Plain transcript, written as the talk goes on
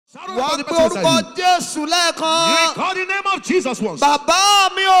You recall the name of Jesus once. Baba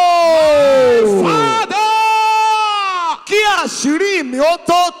mi o. Father. Kí àṣírí mi ó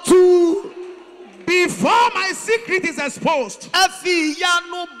tó tú. Before my secret is exposed. Ẹ fi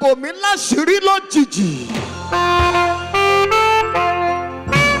ìyanu bò mí láṣìírí lójijì.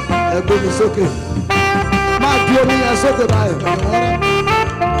 Ẹ gbé mi sókè. Máa di omi yẹn sókè báyìí.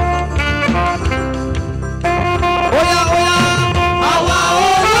 Oya oya. Àwa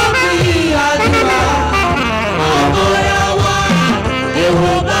olómi àdúrà. Àbọ̀yá wa.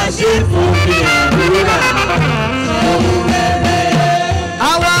 Èwo bá ṣe fún mi àdúrà.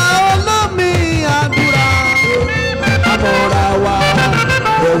 Àwa olómi àdúrà. Àbọ̀ra wa.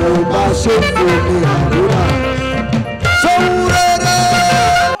 Èwo bá ṣe fún mi àdúrà. Sowurere.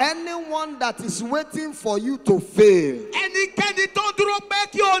 Anyone that is waiting for you to fail. Ẹnikẹ́ni tó dúró pé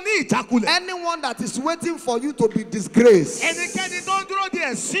kí o ní ìjákulẹ̀. Anyone that is waiting for you to be disgraced. Ẹnikẹ́ni tó dúró di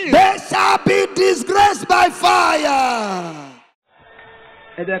ẹ̀sín. They shall be disgraced by fire.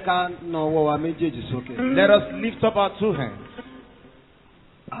 Let us lift up our two hands.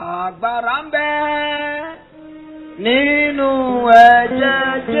 Agbára ń bẹ nínú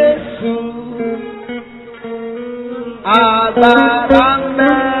ẹ̀jẹ̀ Jésù. Agbára ń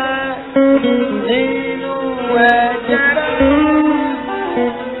bẹ nínú ẹ̀jẹ̀ rẹ̀.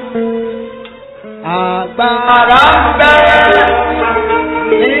 Agbára ń bẹ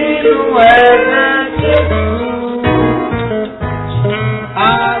nínú ẹ̀jẹ̀ Jésù.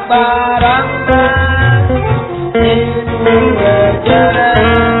 Agbára ń bẹ nínú ẹ̀jẹ̀ rẹ̀.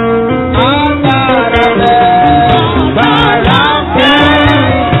 Agbára ń bẹ. Agbára ń bẹ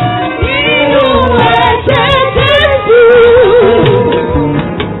nínú ẹ̀jẹ̀ Jésù.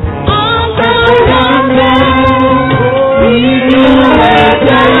 Agbára ń bẹ nínú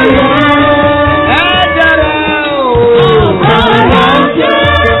ẹ̀jẹ̀ rẹ̀. Ẹ̀jẹ̀ rẹ̀ o. Agbára ń bẹ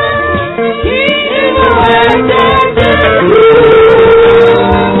nínú ẹ̀jẹ̀ Jésù.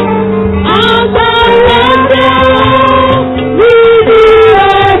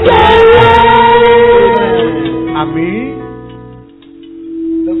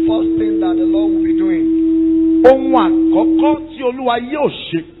 The first thing that the Lord will be doing,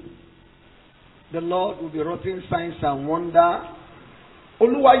 the Lord will be wrought signs and wonder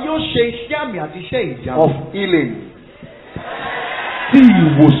of healing.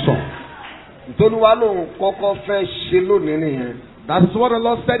 That is what the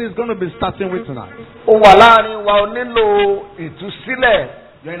Lord said He's going to be starting with tonight.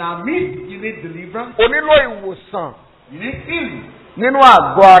 You're in our midst, you need deliverance. You need healing.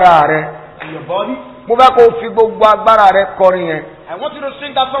 In your body. I want you to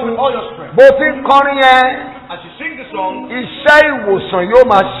sing that song with all your strength. As you sing the song,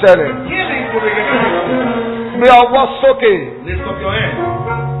 healing will begin to happen. Lift up your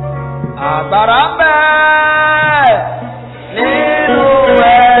hands.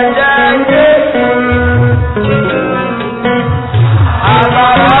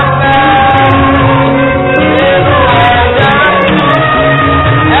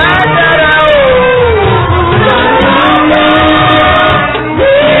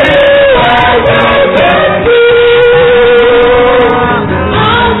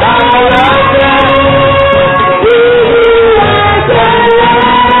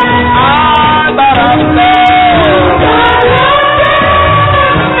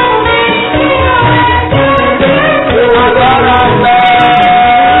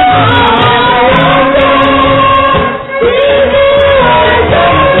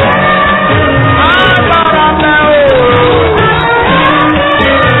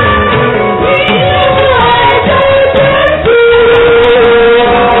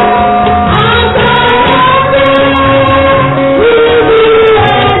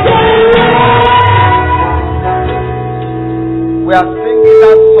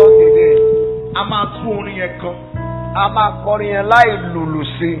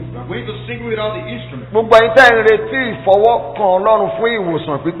 We're going to sing without the instrument.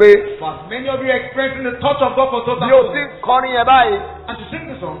 For as many of you experiencing the touch of God for total healing. As you sing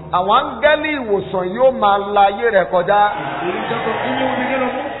the song, the angels of healing will begin to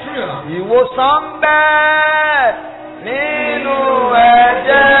move through your life.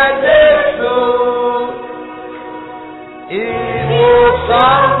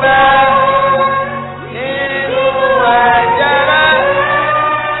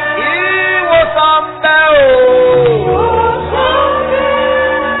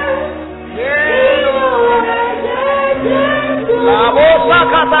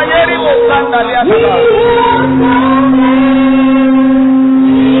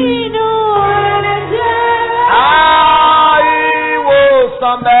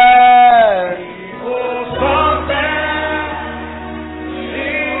 bẹ́ẹ̀.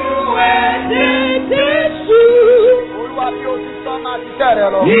 Olúwa bí o ti sọ máa ti tẹ̀ rẹ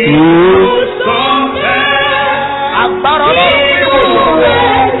lọ. Agbára Ọlọ́run fún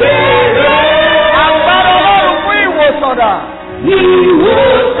ìwòsàn. Agbára Ọlọ́run fún ìwòsàn dà.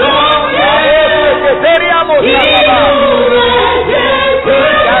 Ètèrí àmọ̀sí àbàbà.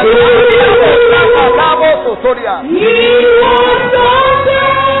 Àbàbà sòtóríà.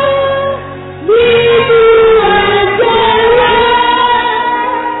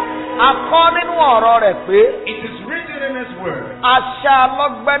 A kọ nínú ọ̀rọ̀ rẹ̀ pé. It is written in His word. Aṣa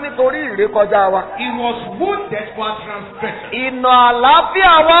lọ́gbẹ́ nítorí ìrékọjá wa. He was wounded for our transgression. Ìnà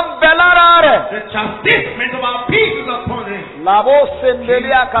àlàáfíà wa ń bẹ lára rẹ̀. The chastisement of our peace is upon Him. Làbó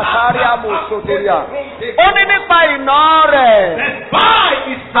sendeli akasari amosoteria. Ó ní nípa ìnà rẹ̀. That by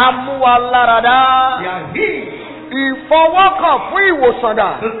His Amúwaláradá. we are healed. Ìfọwọ́kàn fún ìwòsàn dà.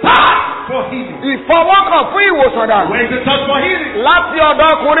 The touch for healing. Ìfọwọ́kàn fún ìwòsàn dà. Where is the touch for healing? Láti ọ̀dọ̀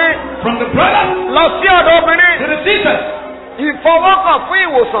ọkùnrin From the brother lọ sí ọ̀dọ̀ obìnrin. to the sister. Ìfọwọ́kàn fún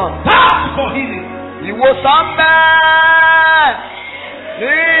ìwòsàn. Touch for healing. Ìwòsàn bẹ́ẹ̀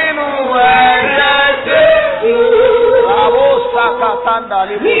nínú ẹ̀jẹ̀ Jésù. Àbó sàkàtàndà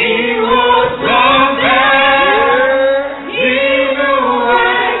lè bọ̀. Ìwòsàn bẹ́ẹ̀ nínú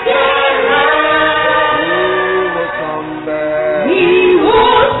ẹ̀jẹ̀ rẹ̀. Ìwòsàn bẹ́ẹ̀.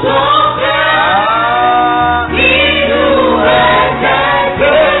 Ìwòsàn bẹ́ẹ̀ nínú ẹ̀jẹ̀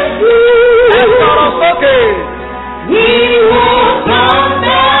Jésù. Ẹ sọ̀rọ̀ sókè. Ìwòsàn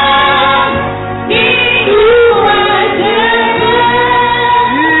bẹ́ẹ̀ nínú ẹ̀jẹ̀ rẹ̀.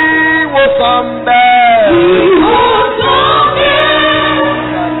 Ìwòsàn bẹ́ẹ̀. Ìwòsàn bẹ́ẹ̀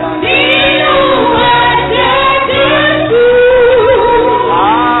nínú ẹ̀jẹ̀ Jésù.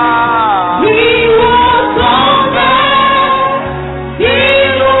 Ìwòsàn bẹ́ẹ̀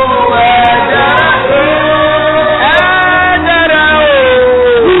nínú ẹ̀jẹ̀ rẹ̀. Ẹ̀jẹ̀ rẹ̀ o.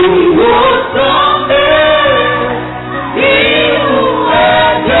 Ìwòsàn bẹ́ẹ̀ nínú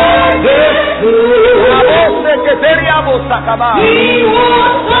ẹ̀jẹ̀ Jésù. Àbó seketeri àbó sàkàbà.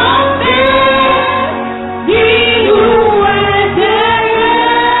 Ìwòsàn bẹ́ẹ̀ nínú ẹ̀jẹ̀ rẹ̀.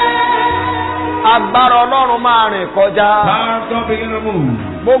 Agbára Ọlọ́run máa rìn kọjá. Power of God begin to move.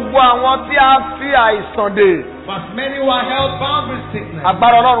 Gbogbo àwọn tí a fi àìsàn dè. But many who are held bound with sickness.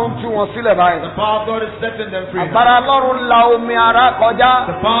 Agbára Ọlọ́run tú wọn sílẹ̀ báyìí. The power of God is setting them free. Agbára Ọlọ́run la omi ara kọjá.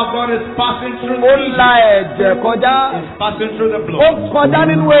 The power of God is passing through Ó the la ẹ̀jẹ̀ kọjá. It's passing through the Ó blood. kọjá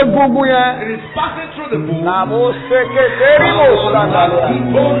nínú egungun yẹn. It is passing through the bone. Làbó seketeri mò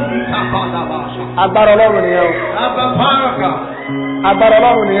sàkàlẹ̀. Agbára Ọlọ́run nìyẹn o. That's the power of God. Agbára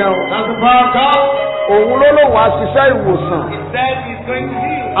Ọlọ́run nìyẹn o. That's the power of God. Òun ló lò wá ṣiṣẹ́ ìwòsàn. He said He's going to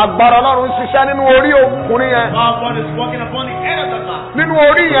heal. Agbára Ọlọ́run ń ṣiṣẹ́ nínú orí ọkùnrin yẹn. The power of God is working upon the head of the man. Nínú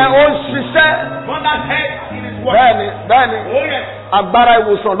orí yẹn ó ń ṣiṣẹ́. Upon that head, it is working. Bẹ́ẹ̀ni bẹ́ẹ̀ni. Oh yes. Agbára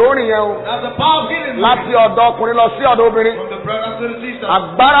ìwòsàn lórí yẹn o. That's the power of healing. Láti ọ̀dọ̀ ọkùnrin lọ sí ọ̀dọ̀ obìnrin. From the brother to the sister.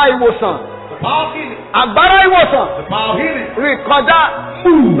 Agbára ìwòsàn. The power of healing. Agbára ìwòsàn. The power of healing. Rìn kọjá.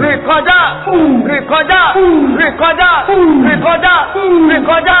 Rìn kọjá. Rìn kọjá. Rìn kọjá. Rìn kọjá. Rìn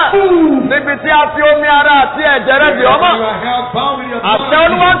kọjá. Níbi tí a fi omi ara àti ẹ̀jẹ̀ rẹ̀ dì ọmọ. You are held bound with your Àṣẹ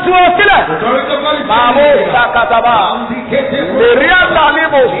Olúwa tú ọ sílẹ̀. The authority of God is Bàbá Sàkàtàbà. Lèrí àtàlí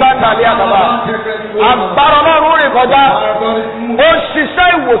mò sàkàlí àtàbà. Agbára Ọlọ́run rìn kọjá. Ó ń ṣiṣẹ́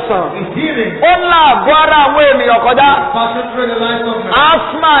ìwòsàn. healing. Ó ń la àgọ́ ara àwọn ènìyàn kọjá. Passing through the life of man.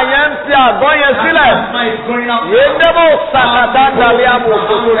 Asma yẹn ń fi àgọ́ yẹn sílẹ̀. Asthma is going out. Yéndébò sàkàtà dàlí àmọ̀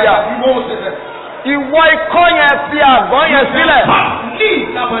òkòtòríà. Ìwọ ikọ́ yẹn fi àgọ́ yẹn sílẹ̀.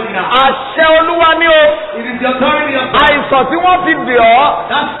 Leave that body now. Àṣẹ Olúwa ní o. It is the authority of God. Àìsàn tí wọ́n fi dè ọ́.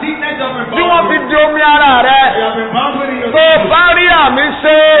 That sickness of your Tí wọ́n fi di omi ara rẹ̀. You have been bound with your Tó bá rí àmì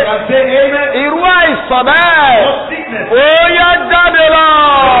ṣe. You have said amen. Irú àìsàn bẹ́ẹ̀. What sickness? Ó yá jáde lọ.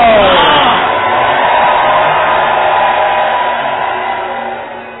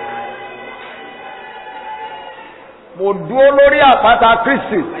 Mo dúró lórí àpáta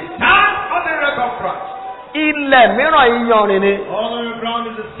Kristi. Stand on the rock of Christ. Ilẹ̀ mìíràn iyanrìn ni. All on the ground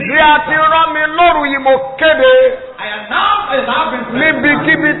is a Bí sickness. a ti rán mi lóru yìí mo kéde. I announce as I've been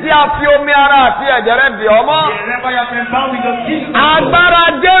Níbikíbi tí a fi omi ara àti ẹ̀jẹ̀ rẹ̀ dì ọmọ. Wherever you have been bound with your Jesus. Agbára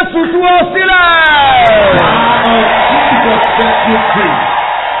Jésù tú ọ sílẹ̀. Jesus set you free.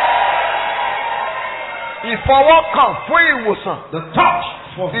 Ìfọwọ́kàn fún ìwòsàn. The touch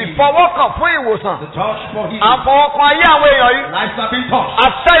for healing. Ìfọwọ́kàn fún ìwòsàn. The touch for healing. Àfọwọ́kàn ayé àwọn èèyàn yìí. Lives have been touched.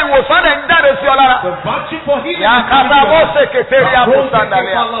 Àṣẹ ìwòsàn lè ń jáde sí ọ lára. The virtue for healing. Yàkàtà bó ṣe kètèrè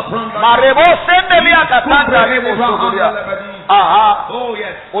àbòsàndàlẹ̀. Màrèbó sẹ́ndẹ̀lì àkàtàndàlẹ̀ mòsòdòdìà. Aha. Oh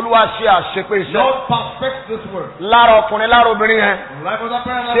yes. Olúwa ṣe àṣepé iṣẹ́. Lord perfect this word. Lára ọkùnrin lára obìnrin yẹn. Life of that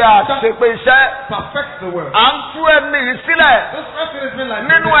prayer. Ṣe àṣepé iṣẹ́. Perfect the word. À ń tú ẹni yìí sílẹ̀. This person has been like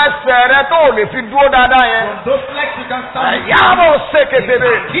Nínú ẹsẹ̀ rẹ tó ò lè fi dúró dáadáa yẹn. from those legs you can stand. Yàrá ṣe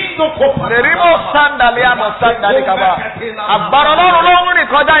kedere. Kingdom Copa. Lèrìmọ̀ sandali àmọ̀ sandali kaba. Àgbàrá Ọlọ́run ló ń rìn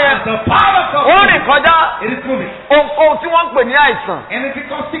kọjá yẹn. The power of God. Ó rìn kọjá. It is moving. Ohun tí wọ́n ń pè ní àìsàn. Anything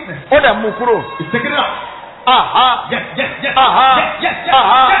called sickness. Ó dẹ̀ mú kúrò. It's taking it out. Aha. Yes, yes, yes. Aha. Yes, yes, yes,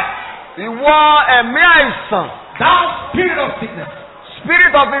 Aha. yes. Ìwọ ẹ̀mí àìsàn. Thou spirit of sickness.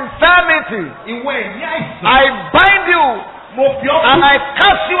 Spirit of infirmity. Ìwọ ẹ̀mí àìsàn. I bind you Mo fi ọ́ and I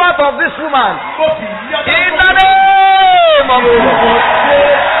cast you out of this woman. Mo fi yí ọjọ́ In the name of Jesus.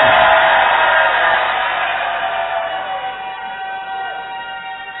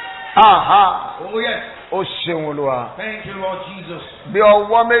 Aha. Oh yes. Ó ṣeun Olúwa. Thank you, Lord Jesus. Bí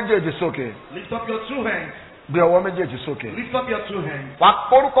ọwọ́ méjèèjì sókè. Lift up your two hands. Bí ọwọ́ méjèèjì sókè. Lift up your two hands. Wà á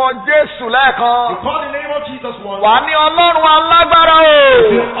porúkọ Jésù You lẹ́ẹ̀kan. call the name of Jesus once. Wà á ní Ọlọ́run alágbára o.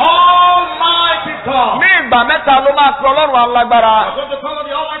 The Almighty God. Ní ìgbà mẹ́ta ló máa pe Ọlọ́run alágbára. I'm going to call on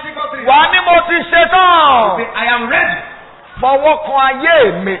the Almighty God today. Wà á ní mo ti ṣetán. Say, I am ready. Fọwọ́ kan ayé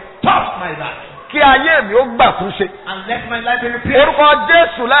mi. Touch my life. Kí ayé mi ó gbà tún ṣe. And let my life be repaired. Orúkọ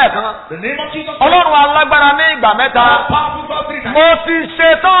Jésù lẹ́ẹ̀kan. The name of Jesus. Ọlọ́run alágbára ní ìgbà mẹ́ta. All powerful God 3 times. Mo ti I am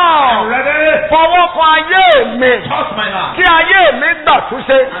ṣetán. ready. Fọwọ́ kan ayé mi. Touch my life. Kí ayé mi gbà tún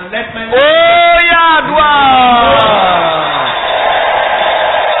ṣe. And let my Ó life. yá àdúrà.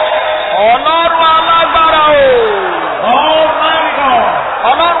 Ọlọ́run alágbára o. Almighty God.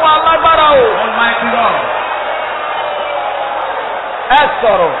 Ọlọ́run alágbára o. Almighty God. Ẹ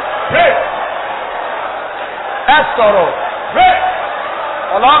sọ̀rọ̀. Pray. Ẹ sọ̀rọ̀. Pray.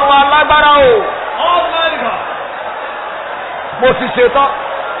 Ọlọ́run alágbára o. Almighty God. Mo ti ṣetán.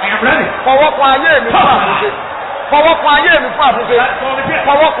 I am ready. Fọwọ́ kan ayé mi fún àtúnṣe. Fọwọ́ kan ayé mi fún àtúnṣe. For repair.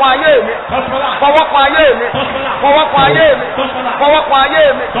 Fọwọ́ kan ayé mi. Touch my life. Fọwọ́ kan ayé mi. Touch my life. Fọwọ́ kan ayé mi. Touch my life. Fọwọ́ kan ayé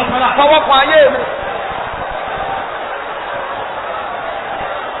mi. Touch my life. Fọwọ́ kan ayé mi.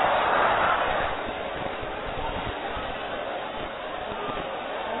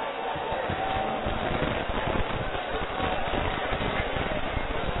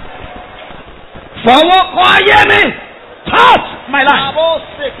 Fọwọ́ kan ayé mi. Touch my life.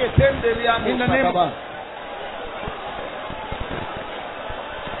 In the name of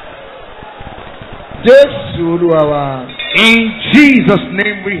Jésù Olúwa wa. In Jesus'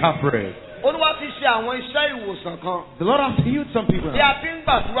 name we have prayed. Olúwa ti ṣe àwọn iṣẹ́ ìwòsàn kan. The Lord has healed some people. Bí a ti ń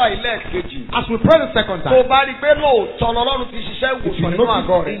gbàdúrà ilé kejì. As we pray the second Tó time, bá rí i pé lóòótọ́ lọ́lọ́run ti ṣiṣẹ́ if you ìwòsàn nínú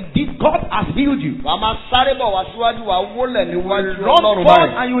àgọ́ notice, rẹ̀. indeed God has healed you. Wàá máa sáré bọ̀ wá síwájú wàá wólẹ̀ níwájú Run Ọlọ́run forward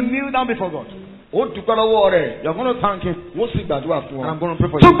báyìí. and you kneel down before God. Ó dúpẹ́ lọ́wọ́ rẹ̀. You're going to thank Him. Wọ́n sì gbàdúrà fún And I'm ọ. going to pray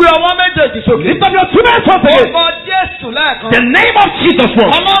for Tún you. gbé ọwọ́ méjèèjì sókè. Lift up your two hands once again. Orúkọ Jésù lẹ́ẹ̀kan. The name of Jesus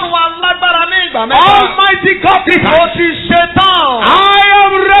was. Ọlọ́run alágbára ní ìgbà mẹ́ta. Almighty God. Mo ti ṣe tán. I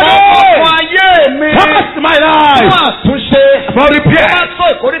am ready. Ọkọ̀ ayé mi. Touch my Fún life. àtúnṣe. For Wọ́n repair. máa tó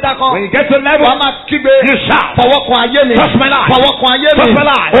ìkórìtà kan. When you get to a level, Wọ́n máa kígbe. you shout. Fọwọ́ kan ayé mi. Touch my life. Fọwọ́ kan ayé mi. Touch my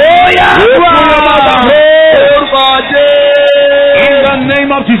life. Oh yeah. Orúkọ In Jésù. the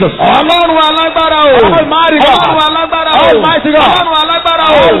name of Jesus. Ọlọ́run alágbára o. Almighty God. Ọlọ́run alágbára o. Almighty God. Ọlọ́run alágbára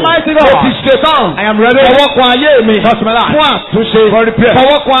o. Almighty God. Mo ti ṣetán. I am ready. Fọwọ́ kan ayé mi. Touch my life. Fún àtúnṣe. For repair.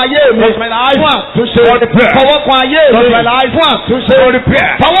 Fọwọ́ kan ayé mi. Touch my life. Fún àtúnṣe. For repair. Fọwọ́ kan ayé mi. Touch my life. Fún àtúnṣe. For repair.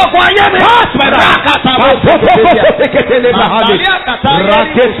 Fọwọ́ kan ayé mi. Touch my life. Rákàtà bó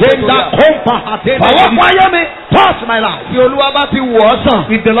Fọwọ́ kan ayé mi. Touch my life. Tí Olúwa bá ti wọ̀ ọ́ sàn.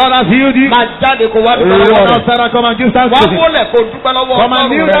 If the Lord has healed you, Máa jáde kó wá dúpẹ́ run lọ́wọ́ rẹ̀. outside and come and give thanks Wá to Him. wólẹ̀ kó dúpẹ́ lọ́wọ́ Come and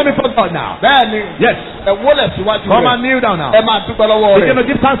kneel Ọlọ́run down rẹ̀. before God now. Bẹ́ẹ̀ni. Yes. Ẹ wólẹ̀ síwájú Come rẹ̀. and kneel down now. Ẹ máa dúpẹ́ lọ́wọ́ Begin to rẹ̀.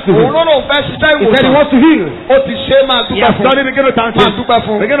 give thanks to Òun Him. ló lóun fẹ́ ṣiṣẹ́ He said He ìwòsàn. wants to heal. Ó ti ṣe é máa He dúpẹ́ has fún. done it. Begin to thank Máa Him. dúpẹ́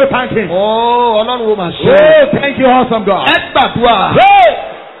fún. Begin to thank Him. Ó Ọlọ́run wo máa ṣe. Oh, thank you, awesome God. Ẹ gbàdúrà. Pray.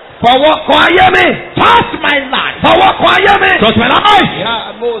 Fọwọ́ kan ayé mi. Touch my life. Fọwọ́ kan ayé mi. Touch my life.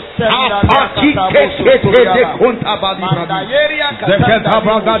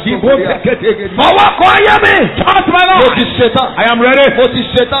 Fọwọ́ kan ayé mi. Touch my Mo life. ti ṣetán. I am ready. Mo ti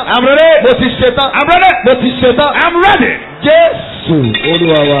ṣetán. I'm ready. Mo ti ṣetán. I'm ready. Mo ti ṣetán. I'm ready. Jésù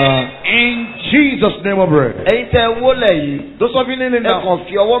Olúwa wa. In Jesus' name of prayer. Ẹ̀yin tẹ́ wólẹ̀ yìí. Those of you kneeling Ẹ down, kàn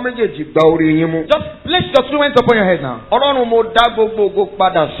fi ọwọ́ méjèèjì gba orí yín mú. just place your two hands upon your head now. Ọlọ́run mo dá gbogbo ògo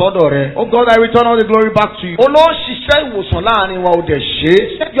padà sọ́dọ̀ rẹ. Oh God, I return all the glory back to you. Olóṣìṣẹ́ ìwòsàn láàrin wa ò dẹ̀ ṣe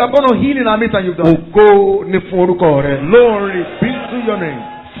é. Said you are going to heal in our midst and you've done. Ògo ni fún orúkọ rẹ. Glory be to your name.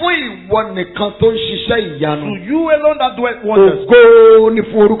 Fún ìwọ nìkan tó ń ṣiṣẹ́ ìyanu. To you alone that do wonders. Ògo ni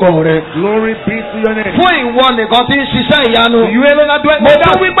fún orúkọ rẹ. Glory be to your name. Fún ìwọ nìkan tí ń ṣiṣẹ́ ìyanu. To you alone that do Mo wonders.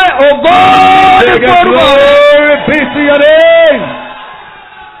 tún wí pé ògo ni fún orúkọ rẹ. Glory be to your name.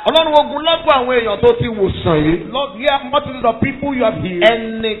 Ọlọ́run ogun lọ́gbọ̀n àwọn èèyàn tó ti wòsàn yìí. Lord, we have multitudes of people you have healed.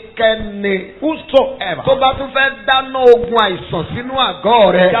 Ẹnikẹ́ni Whosoever tó bá tún fẹ́ dáná ogun àìsàn sínú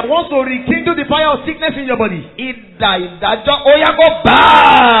àgọ́ rẹ. that wants to rekindle the fire of sickness in your body. Idà ìdájọ́ ó yá kó bá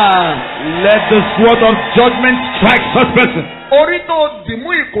a. Let the sword of judgment strike such person. Orí tó dìmú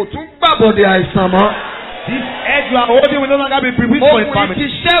ìkò tún gbàbọ̀dẹ̀ àìsàn mọ́. This head you are holding will no longer be privileged for Ogun infirmity.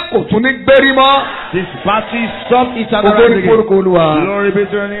 ìṣiṣẹ́ kò tún ní gbérí mọ́. This battle stop each other Ògo ni again. forúkọ Olúwa. Glory be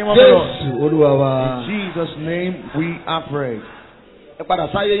to the name of the Lord. Jésù Olúwa wa. In Jesus' name we are prayed. Ẹ padà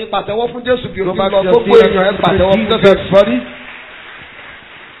sáyé yín pàtẹ́wọ́ fún Jésù bí o Go ti back lọ to your gbogbo feet èèyàn ẹ and pàtẹ́wọ́ fún Jesus, Jésù. everybody.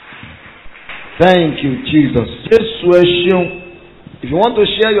 Thank you, Jesus. Jésù ẹ ṣeun. If you want to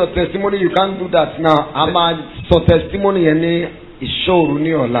share your testimony, you can do that now. A máa sọ testimony yẹn ní ìṣòro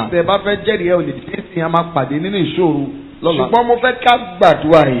ní ọ̀la. Tẹ́ bá fẹ́ jẹ́rìí ẹ ò lè dìde sí i, a máa pàdé nínú ìṣòro lọ́la. Ṣùgbọ́n mo fẹ́ ká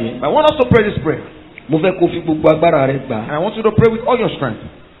gbàdúrà yìí. I want us to pray this prayer. Mo fẹ́ kó fi gbogbo agbára rẹ gbà. And I want you to pray with all your strength.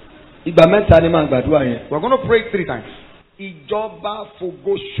 Ìgbà mẹ́ta ni máa gbàdúrà yẹn. We're going to pray 3 times. Ìjọba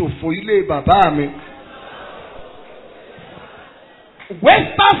fògo ṣòfò ilé bàbá mi.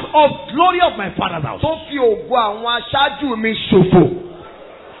 Wasters of glory of my father's house. Tó fi ògo àwọn aṣáájú mi ṣòfò.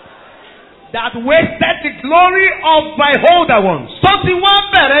 That wasted the glory of my older ones. Tó ti wá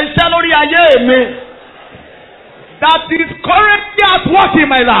bẹ̀rẹ̀ iṣẹ́ lórí ayé mi. That is currently at work in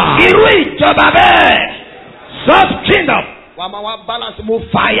my life. Irú ìjọba bẹ́ẹ̀. Such kingdom. Wà máa wá balance mo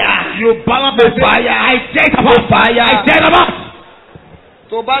fire. You balance Mo the fire. I take Mo about. fire. I take about.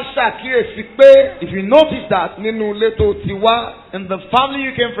 Tó bá ṣàkíyèsí pé If you notice that nínú ilé tó ti wá, in the family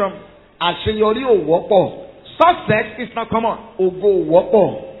you came from, àṣeyọrí ò wọ́pọ̀. success is not common. Ògo ò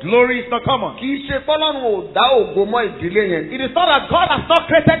wọ́pọ̀. Glory is not common. Kì í ṣe fọ́lọ́run ò dá ògo mọ́ ìdílé yẹn. It is not that God has not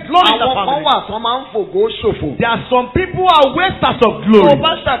created glory in the Àwọn kan family. wà tán máa ń fògo ṣòfò. There are some people who are wasters of Tó glory.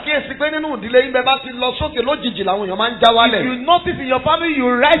 bá ṣàkíyèsí pé nínú ìdílé yín bẹ́ẹ̀ bá ti lọ sókè lójijì làwọn èèyàn máa ń já If wálẹ̀. you notice in your family, you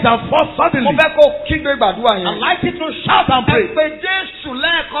rise and fall Mo suddenly. fẹ́ kó kígbe gbàdúrà I'd yẹn. like you to shout and Ẹ pray. pé Jésù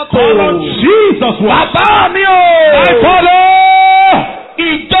lẹ́ẹ̀kan Call on tó. Jesus once. Bàbá mi o! My father!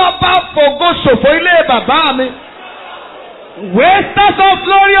 Ìjọba fògo ṣòfò ilé bàbá mi. Wasters of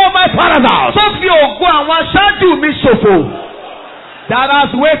glory of my father's house. Tó fi ògo àwọn aṣáájú mi ṣòfò. That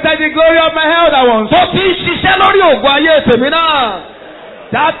has wasted the glory of my elder ones. Tó ti ń ṣiṣẹ́ lórí ògo ayé tèmi náà.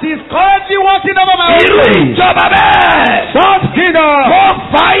 That is currently working over my Irú own. ìjọba bẹ́ẹ̀. Such kingdom. Mo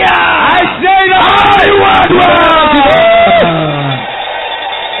fire. I say that. I want one.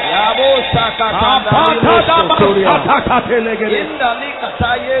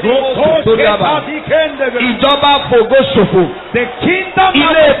 Ìjọba fògo ṣòfò. The kingdom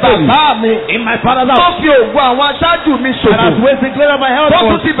Ilé of glory bàbá mi. in my father's Tó house. fi ògo àwọn aṣáájú mi That has ṣòfò. wasted the glory of my elder Tó tún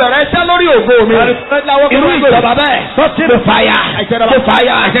ones. ti bẹ̀rẹ̀ iṣẹ́ lórí ògo mi. Irú ìjọba bẹ́ẹ̀. Such Mo kingdom. fire. I said Mo about.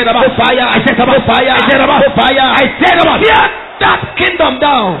 fire. I said about. Mo fire. I said about. Mo fire. I said about. Mo fire. I said about. Tear that kingdom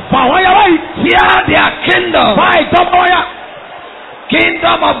down. Fàwọn yàrá yìí. Tear their kingdom. Fà ìjọba wọn yà.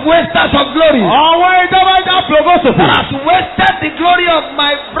 Kingdom of wasters of glory. Àwọn ìjọba ìjà fògo That ṣòfò. has wasted the glory of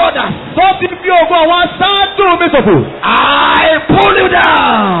my brothers. Tó ti fi ògo àwọn aṣáájú mi ṣòfò. I pull you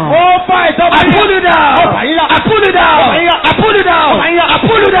down. Ó fà ìjọba I pull you down. Ọ̀fà yíyá. I pull you down. Ọ̀fà yíyá. I pull you down. Ọ̀fà yíyá. I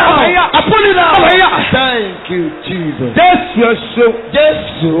pull you down. Ọ̀fà yíyá. I pull you down. Ọ̀fà yíyá. Thank you, Jesus. Jésù ẹ̀ṣẹ̀.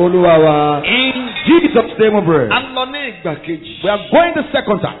 Jésù Olúwa wa. In Jesus' name we pray. A lọ ní ìgbà kejì. We are going the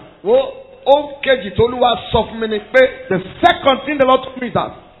second time. Wo ó kejì tó Olúwa sọ fún mi ni pé The second thing the Lord told me is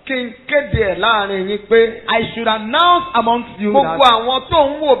that kí n kéde ẹ̀ láàrin yín pé I should announce amongst you gbogbo that àwọn tó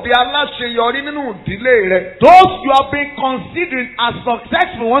ń wò bí aláṣeyọrí nínú ìdílé rẹ̀. those you have been considering as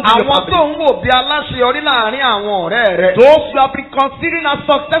successful ones in your Àwọn tó family, ń wò bí aláṣeyọrí láàrin àwọn ọ̀rẹ́ rẹ̀. those you have been considering as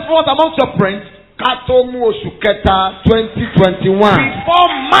successful ones amongst your friends, Ká tó mú oṣù kẹta 2021. before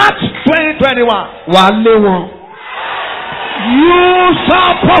March 2021, Wà á lé wọn. you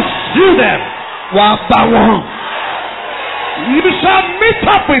shall pursue them. Wà á bá wọn. You shall meet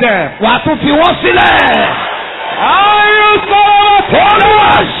up with them. Wà á tún fi wọ́n sílẹ̀. I will go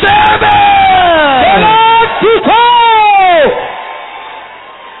Olúwa ṣe bẹ́ẹ̀. to go.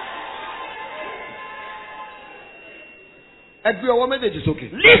 Ẹ gbé ọwọ́ méjèèjì sókè.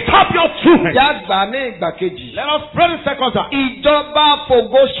 Lift up your two hands. Yá gbà ní ìgbà kejì. Let us pray the second time. Ìjọba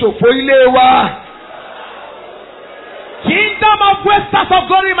fògo ṣòfò ilé wa. Kingdom of wasters of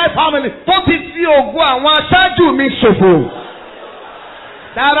glory in my family. Tó ti fi ògo àwọn aṣáájú mi ṣòfò.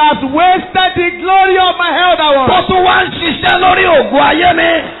 That has wasted the glory of my elder Tó ones. tún wá ń ṣiṣẹ́ lórí ògo ayé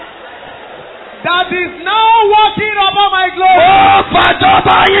mi. That that is now walking upon my glory. Ó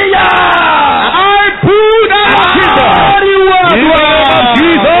fàjọba yíyá. I pull down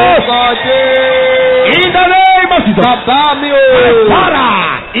Jesus. In the name of Jesus. Bàbá mi o. Father.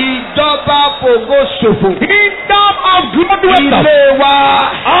 Ìjọba fògo ṣòfò. Kingdom of glory. Ilé wa.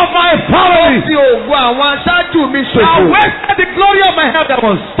 Of my family. Ó fi ògo àwọn aṣáájú mi I ṣòfò. wasted the glory of my heaven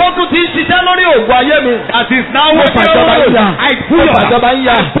ones. Tókù ti ń ṣiṣẹ́ lórí ògo ayé mi. That is now Mo working fàjọba on yíyá. I pull Mo fàjọba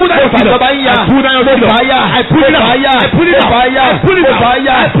yíyá. I pull down Mo fàjọba yíyá. I pull down your Mo kingdom. fàyà. I pull it Mo down. fàyà. I pull it Mo down. fàyà. I pull it Mo down.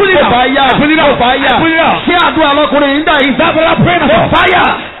 fàyà. I pull it Mo down. fàyà. I pull it Mo down. fàyà. I pull it down. Ṣé àdúrà lọkùnrin yìí ń dà yìí? That's what I'm praying Mo for. fàyà.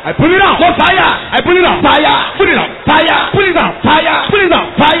 I pull it down. Mo fàyà. I pull it down. Fàyà. Pull it down. Fàyà. Pull it down. Fàyà. Pull it down.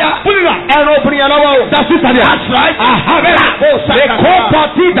 Fàyà. Pull it down. Ẹran obìnrin yẹn lọ́wọ́ o. That's it, Daniel. That's right. Ahabela.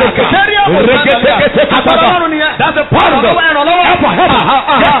 That's the part of it.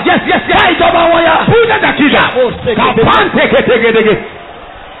 Yes, yes, yes. Ìjọba wọn yá. Pull down the kingdom. Kapan teke.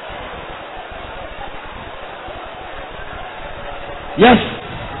 Yes.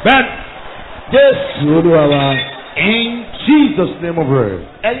 Ben. Jésù Olúwa wa. In Jesus' name of prayer.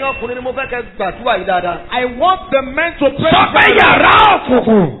 Ẹ̀yin ọkùnrin ni mo fẹ́ kẹ́ gbàdúrà yìí dáadáa. I want the men to pray. Sọ pé yàrá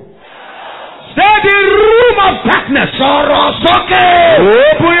òkùnkùn. Say the room of darkness. Sọ̀rọ̀ sókè.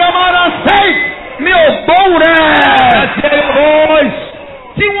 Open your mouth and say. Mi ò gbóhùn rẹ̀. Let's hear your voice.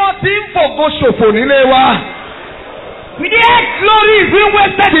 Tí wọ́n ti ń fògo ṣòfò nílé wa. Their glory is being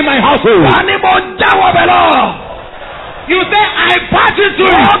wasted in my household. Wà ní mo jáwọ́ bẹ̀ lọ. You say I pass it to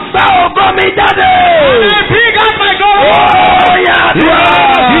you. Wọ́n gba ògo mi jáde. And I bring out my glory. Ó yàdúrà.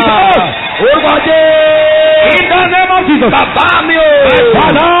 Orúkọ Jésù. In the name of Jesus. Bàbá mi o.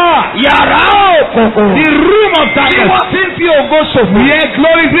 Father. Yàrá òkùnkùn. The room of Tí darkness. wọ́n ti ń fi ògo ṣòfò. Their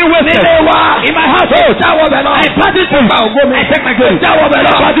glory is being wasted. Nílé wa. In my household. Jáwọ́ bẹ̀ lọ. I pass it to you. Gba ògo mi. I take my glory. Jáwọ́ bẹ̀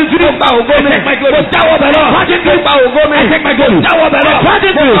lọ. Pass it to you. Gba ògo mi. I take my glory. Jáwọ́ bẹ̀ lọ. Pass it to you. Gba ògo mi. I take my glory. Jáwọ́ bẹ̀ lọ. Pass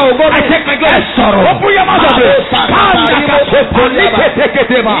it to you. Gba ògo mi. I take my glory. Ẹ sọ̀rọ̀. Open your mouth and pray.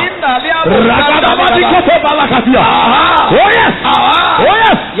 Oh yes. Oh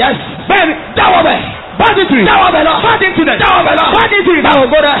yes. Yes. Ben, Jáwọ́ bẹ̀. pass it to you. Jáwọ́ bẹ̀ lọ. Pass it to them. Jáwọ́ bẹ̀ lọ. Pass it to you. Gba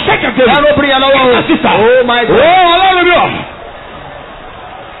ògo rẹ̀. Take your glory. Ẹ̀rọ obìnrin yẹn lọ́wọ́ o. Sister. Oh my God. Oh, hallelujah.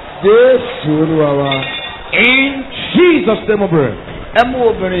 Jésù Olúwa wa. In Jesus' name of prayer. Ẹ mú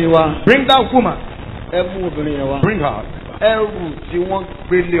obìnrin yìí wá. Bring that woman. Ẹ mú obìnrin yẹn wá. Bring her. Ẹrù tí wọ́n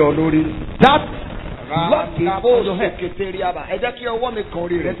gbélé ọ lórí. That Láti bó ṣèkété rí àbá. Ẹ jẹ́ kí ọwọ́ mi kàn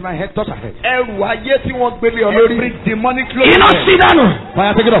rí rẹ̀. let my head touch her head. Ẹrù ayé tí wọ́n gbélé ọ lórí. Every demonic cloth. Iná sí dànù.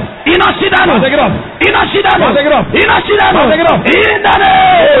 Fire, take it off. Iná sí dànù. Take it off. Iná sí dànù. Take it off. Iná sí dànù. Take it off.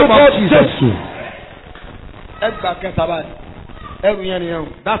 Ìdánilẹ̀. Oh, Jesus. Ẹ gbà kẹta báyìí. Ẹrù yẹn nìyẹn o.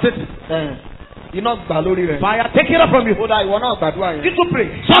 That's it. Iná gbà lórí rẹ̀. Fire, take it off from you. Ó dá ìwọ náà gbàdúrà yẹn. Need to pray.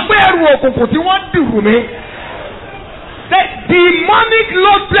 Sọ pé ẹrù òkùnkùn tí wọ́n dìrù mí. The demonic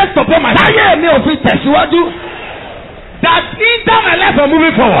load placed upon my life. Táyé mi ò fi tẹ̀síwájú. That hinder my life from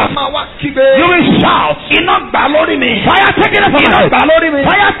moving forward. Máa wá kígbe. You will shout. Iná gbà lórí mi. Fire, take it off from my Iná head. gbà lórí mi.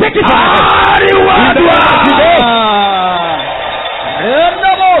 Fire, take it from my head. Ariwo àdúrà.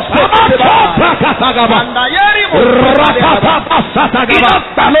 Àndàyẹ́rì mò. Iná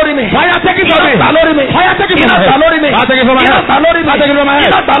gbà lórí mi. Fire, take it from me. Iná gbà lórí mi. Fire, take it from Iná my gbà head. lórí mi. Fire, take it from my Iná head. gbà lórí mi. Fire, take it from my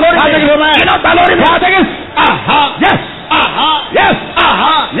head. Iná gbà lórí mi. Fire, take it from my head. Iná gbà lórí mi. Fire, take it. Aha. Yes. Aha. Yes.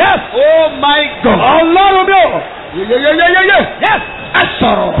 Aha. Yes. Oh my God. Ọlọ́run mi ò. Yeyeyeyeye. Yes. Ẹ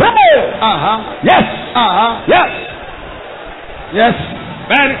sọ̀rọ̀. Pray. Aha. Yes. Aha. Yes. Yes.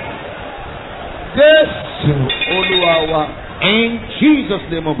 Man. Jésù Olúwa wa. In Jesus'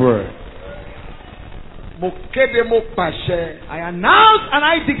 name of prayer. Mo kéde mo pàṣẹ. I announce and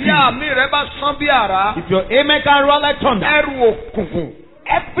I Bí declare. àmì rẹ bá sán bí àrá. If your amen can roll like thunder. Ẹrù òkùnkùn.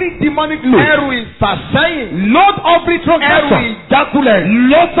 Every demonic load. Ẹrù ìfàsẹ́yìn. Load of Ẹrù retrogression. ìjákulẹ̀.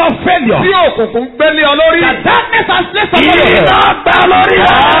 Load of failure. Bí òkùnkùn gbélé ọ lórí. The darkness has placed upon your head. Iná gbà lórí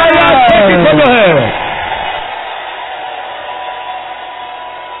Fire, take it from your rẹ̀. head.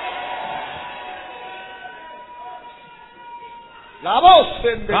 Làbọ̀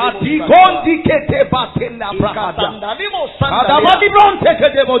sèǹdè. Àtìkọ́ndì kété bàtẹ́ làbàkàdà. Ìkàtàndàlímọ̀ sàndàlíà. Àdàbọ̀dìbọ̀n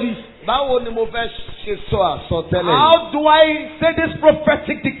tẹ̀kẹ̀dẹ̀ bọ̀dì. Báwo ni mo fẹ́ ṣe sọ àsọtẹ́lẹ̀ yìí? How do I say this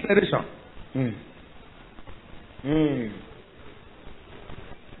prophetic declaration?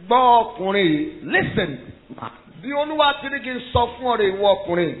 Gbọ́ ọkùnrin yìí. Listen. Bí Olúwa ti ní kí n sọ fún ọ̀rẹ́ ìwọ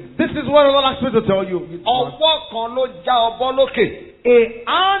ọkùnrin. This is what the Lord asked me to tell you. Ọwọ́ kan ló já ọbọ̀ lókè. A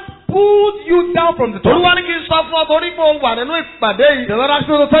hand pulled you down from the top. Olúwa ní kí n sọ fún ọ torí mo wà nínú ìpàdé yìí. The Lord asked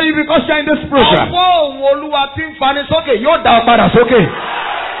me to tell you because you're in this program. Ọwọ́ òun Olúwa ti ń fani sókè yóò dá ọ padà sókè.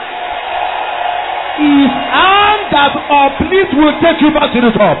 His hand that uplifts will take you back to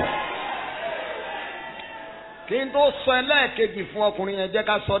the top. Kí n tó sọ ẹlẹ́ẹ̀kejì fún ọkùnrin yẹn jẹ́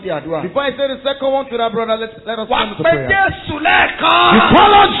ká sọ di àdúrà. Before I say the second one to that brother, let us Wà come to pé prayer. Jésù lẹ́ẹ̀kan. You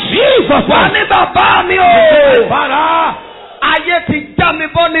call on Jesus. Wà ní bàbá mi o. Father, Ayé ti já mi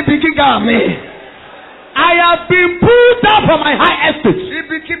bọ́ níbi gíga mi. I have been pulled down from my high estate.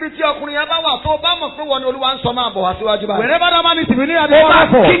 Ibikíbi tí ọkùnrin yẹn bá wà tó bá mọ̀ pé wọ́n ní Olúwa ń sọ máa bọ̀ wá síwájú báyìí. Wherever that man is, if you need a Ó máa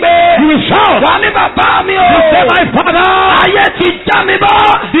for. kígbe. You will shout. Wà ní bàbá mi o. You say, my Father, Ayé ti já mi bọ́.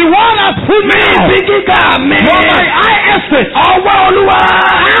 the one has pulled me out Níbi gíga mi. from my high estate. Ọwọ́ Olúwa.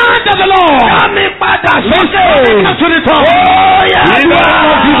 Hand of the Lord. Dá mi padà sókè. Come to the top. Ó yá In the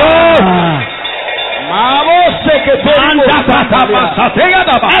name of Jesus. Màmú ṣèkètè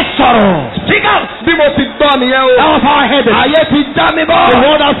Ẹ sọ̀rọ̀. Speak out. Bí mo ti gbọ́ nìyẹn o. That was how I heard it. Ayé ti já mi bọ́. The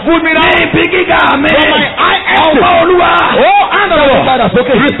Lord has pulled me down Níbi gíga mi. from my high estate. Ọwọ́ Olúwa. Oh, hand of the Lord. Padà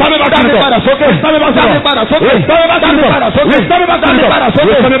sókè. Restore me back to the top. Padà sókè. Restore me back to the top. Dá mi padà sókè. Restore me back to the top. Padà sókè. Restore me back to the top. Padà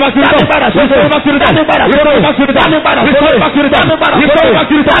sókè. Restore me back to the top. Padà sókè. Restore me back to the top. Padà sókè. Restore me back to the top. Padà sókè. Restore me back to the top. Padà sókè. Restore me back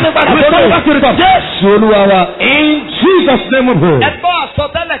to the top. Padà Restore me back to the top. Jésù Olúwa wa. In Jesus' name we pray. Ẹgbọ́n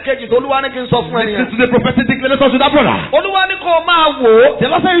àsọtẹ́lẹ̀ kejì tó Olúwa ní kí n sọ fún ẹni Listen yẹn. to the prophetic declaration to that brother. Olúwa ní kó o máa wò ó. The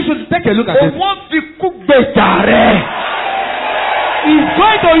Lord said you should take a look at it. Òun fi kú gbèjà rẹ̀. He's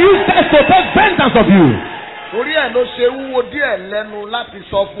going to use that to take vengeance of you. Torí ẹ̀ ló ṣe wúwo díẹ̀ lẹ́nu láti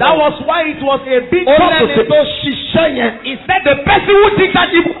sọ fún That was why it was a big Ó talk to lẹ́ni say. tó ṣiṣẹ́ yẹn. He said the person who did that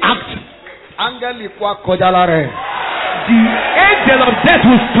evil act, Áńgẹ́lì kú akọjá lára ẹ̀. the angel of death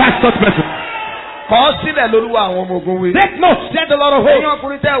will strike such person. Kọ́ sílẹ̀ lórúkọ àwọn ọmọ ogun wí. Take note, said the Lord of Ẹ̀yin hosts.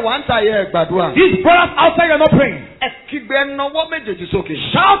 ọkùnrin tẹ́ wà ń tàyẹ̀ ẹ̀ gbàdúrà. These brothers outside are not praying. Ẹ kígbe ẹnáwó méjèèjì sókè.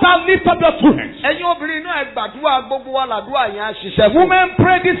 Shout and lift up your two hands. Ẹ̀yin obìnrin náà ẹ gbàdúrà gbogbo wa làdúrà yẹn á ṣiṣẹ́ fún. Women,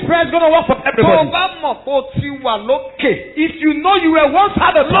 pray this prayer is going to work for Tó o everybody. bá mọ̀ pé o ti wà lókè. If you know you were once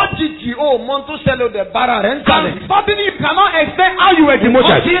had a thought, Lójijì o mọ tó ṣẹlẹ̀ òde bára rẹ̀ ń and jalè. suddenly you cannot explain how you were Ó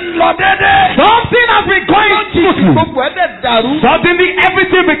demoted. ti ń lọ déédéé. Something has been going Lójijì smoothly. gbogbo ẹ̀ dẹ̀ dàrú. Suddenly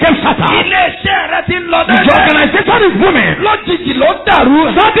everything became shattered. Ilé-iṣẹ́ rẹ ti ń lọ The déédéé. organization is booming. Lójijì ló dàrú.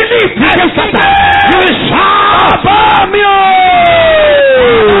 Suddenly it became shattered. You will shout. Bàbá mi o!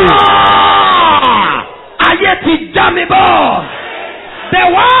 Ayé ti já mi bọ̀. The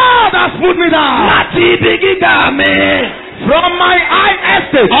world has put me down. Láti ibi gíga mi. From my high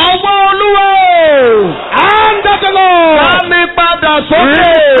estate. Ọwọ́ Olúwa. Hand of the Lord. Dá mi padà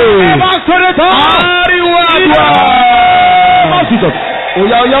sókè. Ever to the top. Ariwo àdúrà. Jesus.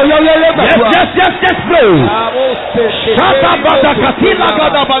 Oya Yes, gbàdúrà. yes, pray. Àwọn òṣèṣe. Shata bada katila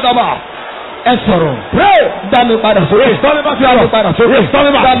gada badaba. Ẹ sọ̀rọ̀. Pray. Dá mi padà sókè. Restore me back to Dá mi the padà top. sókè. Restore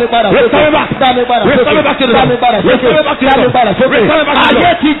me back. Dá mi padà sókè. Restore me back. Dá mi padà sókè. Restore me back to the Dá top. mi padà sókè. Restore me back to the Dá mi top. padà sókè. Restore me back to the top.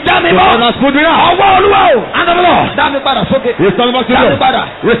 Ayé ti já mi The bọ̀. Lord has put me down. Ọwọ́ Olúwa o. Hand of the Lord. Dá mi padà sókè. Restore me back to Dá the mi top. padà.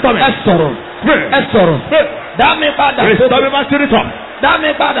 Restore me. Ẹ sọ̀rọ̀. Pray. Ẹ sọ̀rọ̀. Pray. Dá mi padà Restore me sókè. back to the top. Dá mi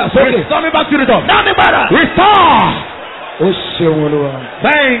padà sókè. Restore me back to the top. Dá mi padà. Restore. Ó ṣeun Olúwa.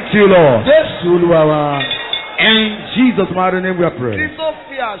 Thank you, Lord. Jésù Olúwa wa. In Jesus' mighty name we are praying. Kí tó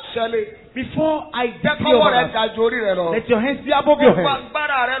fi àṣẹ lé. Before I Jẹ́ give you kọ́wọ́ rẹ̀ over, ga ju orí rẹ̀ lọ. let your hands be above your Gbogbo head.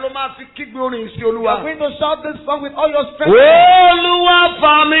 agbára rẹ̀ ló máa fi kígbe orin sí You Olúwa. are going to shout this song with all your strength. Olúwa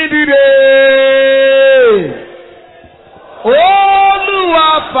fà mí dìde. Olúwa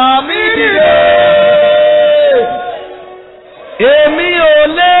fà mí dìde. Èmi ò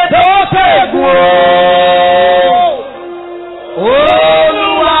lè dọ́tẹ̀gùn o.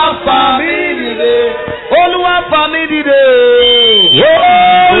 Olúwa fà mí dìde. Olúwa fà mí dìde.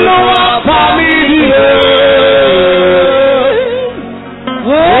 Olúwa fà mí dìde.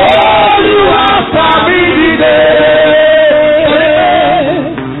 Olúwa fà mí dìde.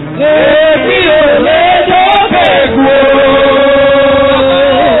 Èmi ò lè dọ́tẹ̀gùn o.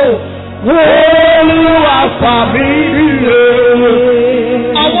 Olúwa fà mí dìde.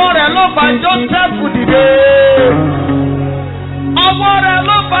 Ọwọ́ rẹ̀ ló fà Jósẹ́fù dìde. Ọwọ́ rẹ̀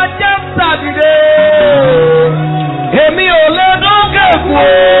ló fà Jẹ́fútà dìde. Èmi ò lè dọ́tẹ̀gùn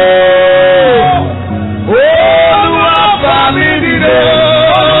o. Olúwa fà mí dìde.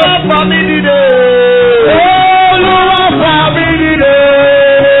 Olúwa fà mí dìde. Olúwa fà mí dìde.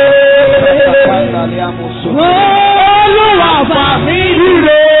 Olúwa fà mí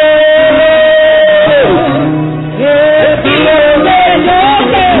dìde. Èmi ò lè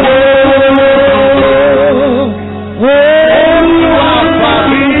dọ́tẹ̀gùn o. Olúwa fà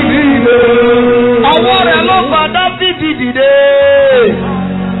mí dìde. Ọwọ́ rẹ̀ ló fà Dáfídì dìde.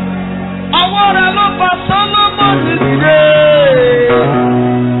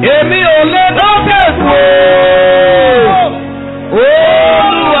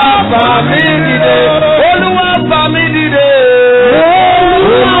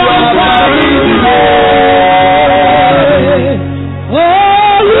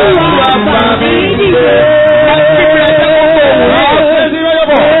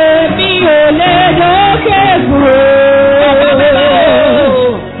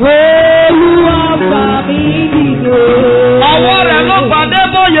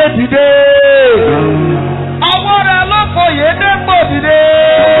 Bamigboye dìde. Ọwọ́ rẹ̀ ló kọ Yédèpò dìde.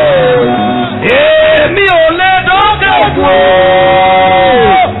 Èmi ò lè dọ́kẹ́ òkú.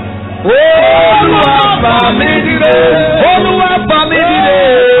 Olúwa bá mi dìde. Olúwa bá mi dìde.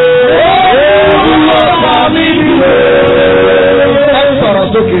 Olúwa bá mi dìde. Ẹ sọ̀rọ̀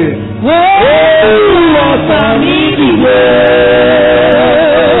sókè. Olúwa bá mi dìde.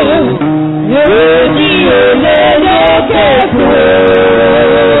 Èmi ò lè dọ́kẹ́ òkú.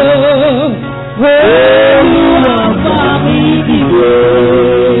 Olúwa bá mi dìde.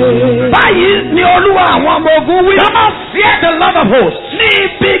 Báyìí ni Olúwa àwọn ọmọ ogun wí. Don't fear the Lord of hosts. Ní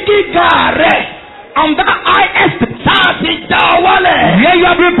ibi gíga rẹ̀. On the highest sáàtì dá ọ wálẹ̀. Here you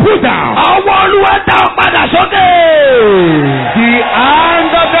have been put down. Ọwọ́ Olúwa dá ọ padà sókè. The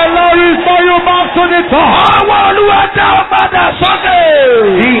hand of the Lord is for you back to the top. Ọwọ́ Olúwa dá ọ padà sókè.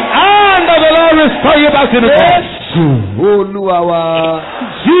 The hand of the Lord is for you back to the top. Jésù Olúwa wa.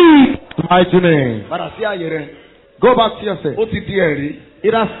 Jesus mighty name. Padà sí àyè rẹ̀. Go back to yourself. Ó ti di ẹ̀rí.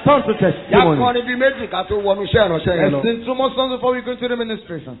 It has turned to testimony. Yà kọ́ni bíi méjì ká tó wọnú iṣẹ́ ìránṣẹ́ yẹn lọ. Let's sing 2 more songs before we go into the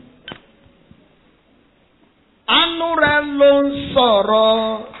ministration. Àánú rẹ̀ ló ń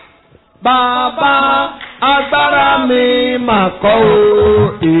sọ̀rọ̀. Bàbá agbára mi mà kọ́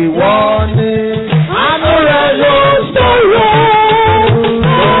o, ìwọ ni. Àánú rẹ̀ ló ń sọ̀rọ̀.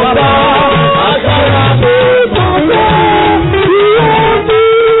 Bàbá agbára mi mà kọ́ o, ìwọ ni.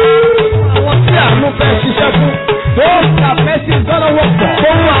 Àwọn tí àánú fẹ́ ṣiṣẹ́ fún. Those that mercy is gonna work for.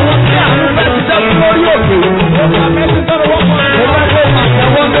 Fún àwọn tí àánú fẹ́ ṣiṣẹ́ fún lórí òkè. Those that mercy is gonna work for. Mo fẹ́ kó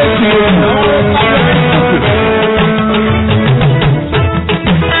àtẹ̀wọ́ méjì o.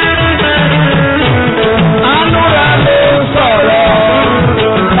 Àánú rẹ̀ ló ń sọ̀rọ̀.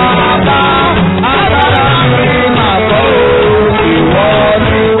 Bàbá agbára mi mà kọ́ o, ìwọ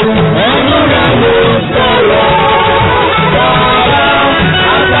ni. Àánú rẹ̀ ló ń sọ̀rọ̀. Bàbá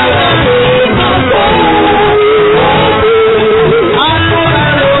agbára mi mà kọ́ o.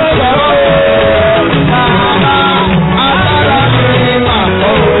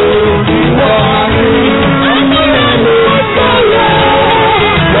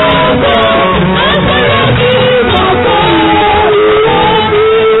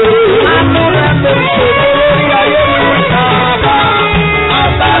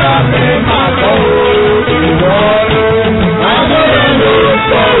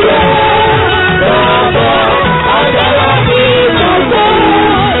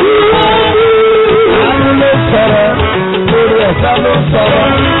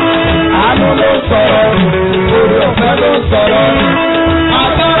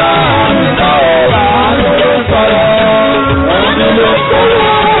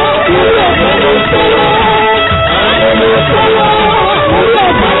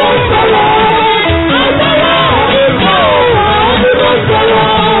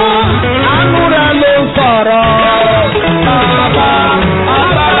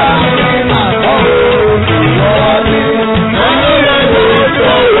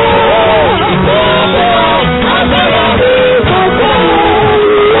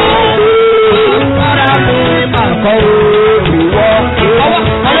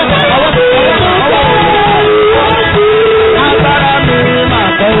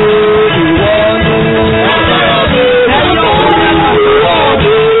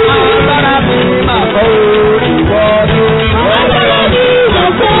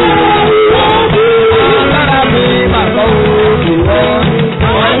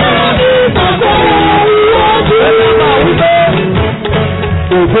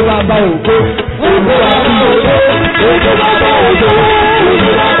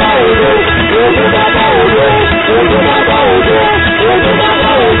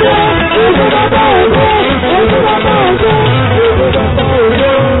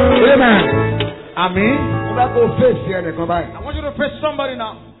 I want you to face somebody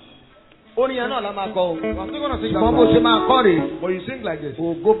now. Orin yẹn náà la máa kọ o. Ṣùgbọ́n bó ṣe máa kọ́ rèé. But you sing like this.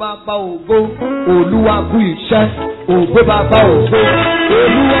 Ògo bá bá ògo. Olúwa kú iṣẹ́. Ògo bá bá ògo.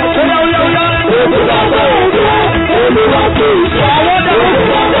 Olúwa kú iṣẹ́. Ògo bá bá ògo. Olúwa kú iṣẹ́. Ògo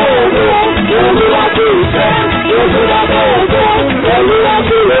bá bá ògo. Olúwa kú iṣẹ́. Ògo bá bá ògo. Olúwa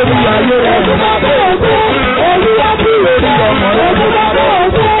kú lórí ayé. Ògo bá bá ògo. Olúwa kú lórí ọmọ. Ògo bá bá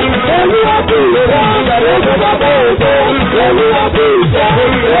ògo. Olúwa kú lórí ọmọ. Ògo bá bá ògo. Olúwa kú iṣẹ́.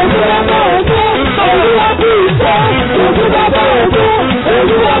 Ògo bá bá ògo. Olúwa kú iṣẹ́. Ògo bá bá ògo.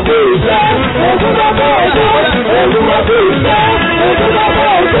 Olúwa kú iṣẹ́. Ògo bá bá ògo. Olúwa kú iṣẹ́. Ògo bá bá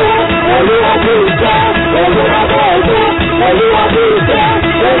ògo. Olúwa kú iṣẹ́. Ògo bá bá ògo. Olúwa kú iṣẹ́.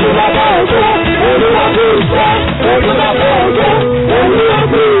 Ògo bá bá ògo. Olúwa kú iṣẹ́. Ògo bá bá ògo. Olúwa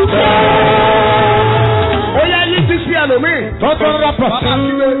kú iṣẹ́. Ó yá yí sí sí ẹlòmíì. Tọ́tọ́ rọ́pọ̀.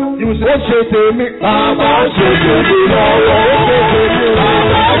 will say, ó ṣe tèmi. Bàbá ṣe tèmi lọ́wọ́. Ó ṣe tèmi.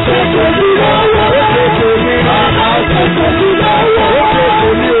 Bàbá ṣe tèmi lọ́wọ́. Ó ṣe tèmi. Bàbá ṣe tèmi lọ́wọ́. Ó ṣe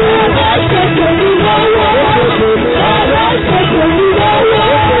tèmi. Bàbá ṣe tèmi lọ́wọ́. Ó ṣe tèmi. Bàbá ṣe tèmi lọ́wọ́.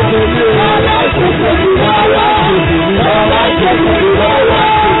 Ó ṣe tèmi. Bàbá ṣe tèmi lọ́wọ́. Bàbá ṣe tèmi lọ́wọ́.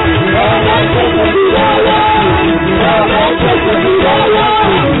 Bàbá ṣe tèmi lọ́wọ́. Bàbá ṣe tèmi lọ́wọ́.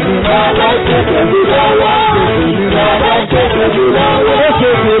 Bàbá ṣe tèmi lọ́wọ́. Bàbá ṣe tèmi lọ́wọ́. Ó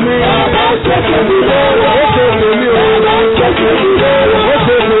ṣe tèmi. Bàbá ṣe tèmi lọ́wọ́. Ó ṣe tèmi. Bàbá ṣe tèmi lọ́wọ́. Ó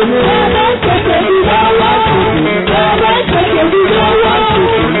ṣe tèmi. Bàbá ṣe tèmi lọ́wọ́. Bàbá ṣe tèmi lọ́wọ́.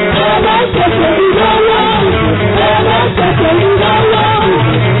 Bàbá ṣe tèmi lọ́wọ́. Bàbá ṣe tèmi lọ́wọ́.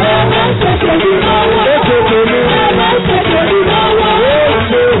 Bàbá ṣe tèmi lọ́wọ́. Ó ṣe tèmi. Bàbá ṣe tèmi lọ́wọ́. Ó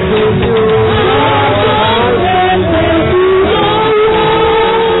ṣe tèmi.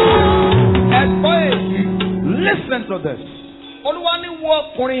 listen to this. Olúwa ní wo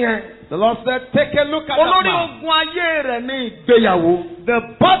ọkùnrin yẹn. The Lord said, take a look at that Olórí man. ogun ayé rẹ̀ ní ìgbéyàwó. The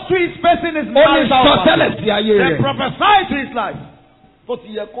battle he's facing is Ó ní marital sọtẹ́lẹ̀ battle. sí ayé They rẹ̀. prophesy to his life. Bó ti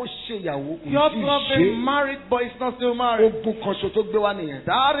yẹ kó ṣèyàwó He ought kò to tí have ì been ṣe. married, but he's not still married. Ogun kan ṣo tó gbé wá nìyẹn.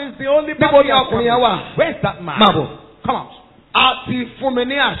 That is the only Níbo battle ni he has ọkùnrin yẹn wà? Where's that man? Máa bọ̀. Come out. A ti fún mi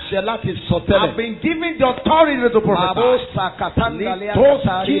ní àṣẹ láti sọ I've tẹ́lẹ̀. been given the authority to Bàbá prophesy. sàkátà ńlẹ̀ Those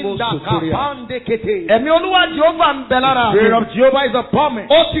àtàrí bó sòkòrè. kete. Ẹ̀mí Olúwa Jehova ń bẹ lára Spirit mi. of Jehovah is upon me.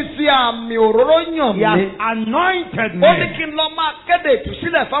 Ó ti fi àmì òróró yàn He has mí. anointed Ó ní me. kí n lọ máa kéde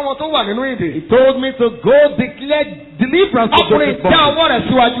ìtúsílẹ̀ fáwọn tó wà nínú ìdè. He told me to go declare deliverance to Ọkùnrin those dá people. ọwọ́ rẹ̀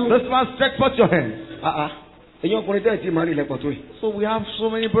síwájú. This man stretch forth your hand. Èyí ọkùnrin tẹ́lẹ̀ tí màá rí ilẹ̀kùn tó yìí. So we have so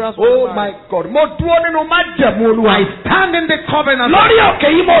many brothers. Oh my God, mo dúró nínú májẹ̀mú Olúwa. I stand in the covenant. Lórí òkè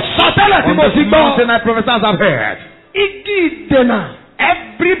yìí mo sọ tẹ́lẹ̀ tí On mo this ti gbọ́. mountain I prophesy as I've heard. Igi ìdènà.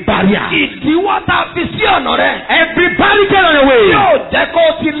 Every barrier. Ìdíwọ́ tá a fi sí ọ̀nà rẹ̀. Every barricade on the way. Yóò jẹ́ kó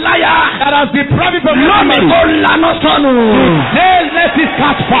o ti láyà. That has been private from Lónìí kó lànà sọnù. Today let it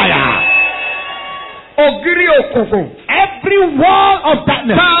catch fire. Ògiri òkùnkùn. Every wall of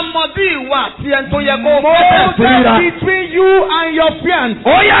darkness. Tá a mọ̀ bí ìwà àti ẹni tó yẹ kó o fẹ́ Molded between you and your fiance.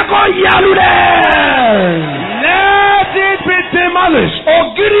 Ó yẹ kó yálù rẹ̀. Let it be demolished.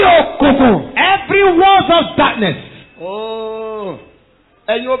 Ògiri òkùnkùn. Every walls of darkness.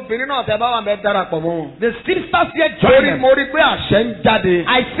 Ẹ̀yin obìnrin náà tẹ́ bá wà mẹ́ darapọ̀ mọ́ wọn. The sisters here join Torí them. mo rí pé àṣẹ ń jáde.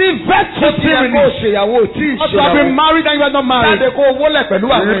 I see virtue Ó ti yẹ kó o released. ṣèyàwó tí ì Also, I've been ṣèyàwó. married and you are not married. Jáde kó o wólẹ̀ pẹ̀lú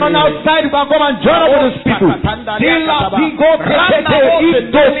àwọn Run ènìyàn. outside, you can come and join up with those people. Dila Pigo Kete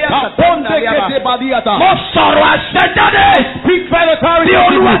Ido Kaponde Kete Badiata. Mo sọ̀rọ̀ àṣẹ jáde. Speak by the authority Bí of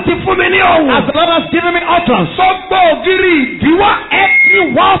Olúwa God. ti fún mi ní òun. As the Lord has given me utterance. Sọ́gbọ́ ògiri ìdíwọ́. Every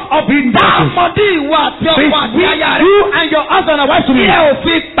walls of hindrance. Táàmọ̀dé ìwà àti ọkọ àti Between aya rẹ̀. you and your husband and wife to me. Bí ẹ ò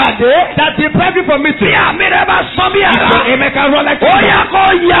fi pàdé. That deprive you from meeting. Bí àmì rẹ̀ bá sọ bí ara. If Amen can roll like Ó yẹ kó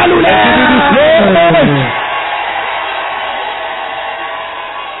yálù rẹ̀.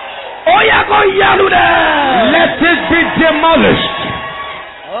 Ó yẹ kó yálù rẹ̀. Let it be demolished.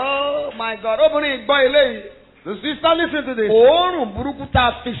 Oh my God, obìnrin gbọ́ eléyìí. The sister, listen to this. Òórùn burúkú tá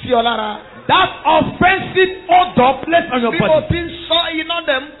a fi sí ọ lára. That offensive odor placed on your Bí mo body. ti ń sọ iná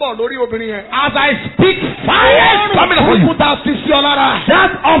dẹ̀ ń bọ̀ lórí obìnrin yẹn. As I speak, fire is coming upon burúkú you. tá a fi sí ọ lára.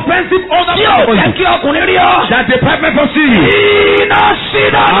 That offensive odor Tí placed ò upon jẹ́ you. kí ọkùnrin rí ọ. That deprive me from seeing you. Iná sí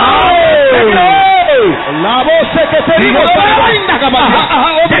dáná. Labo sekete Ìwọ sọ́yọ́ ìdàgàbà.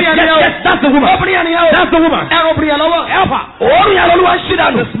 Obìnrin yẹn ni Yes, that's the woman. Obìnrin yẹn ni yẹn o. That's the woman. Ẹ̀rọ obìnrin yẹn lọ́wọ́. Help her. Òórùn yẹn lọ́lúwa sí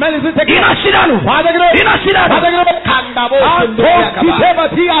dànù. The smell is taken. Iná sí dànù. Iná sí dànù. Kàndàbó òṣèlú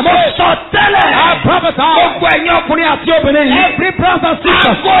àgàbà. Mo sọ tẹ́lẹ̀. I prophesy. Gbogbo ẹ̀yin ọkùnrin àti obìnrin yìí. Every brother and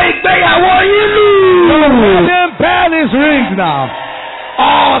sister. Àgọ́ ìgbéyàwó yín lù. The bell is ringed now.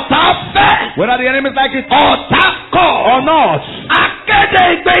 Ọ̀tá fẹ́. Whether the enemies like it Ọ̀tá kọ̀. or not, Akéde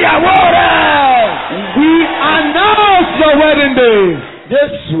ìgbéyàwó rẹ̀. we announce your wedding day.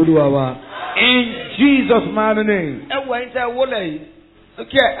 Jésù Olúwa wa. In Jesus' mighty name. Ẹ wọ ẹyin tẹ wọlé yìí.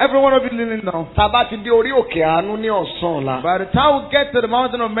 Okay, every one of you listening now. Tàbá ti dé orí òkè àánú ní ọ̀sán ọ̀la. By the time we get to the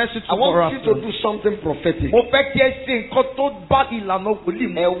mountain of mercy I tomorrow, want you to do something prophetic. mo fẹ́ kí ẹ ṣe nǹkan tó bá ìlànà wòlíì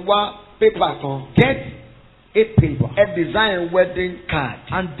mu. Ẹ wá pépà kan. Get a paper Ẹ design wedding card.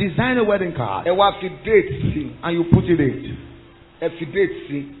 and design a wedding card Ẹ wá fi date sí. and you put it in. Ẹ fi date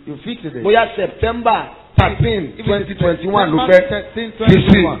sí. You fix it. Bóyá September 13, 2021 ló fẹ́. 13,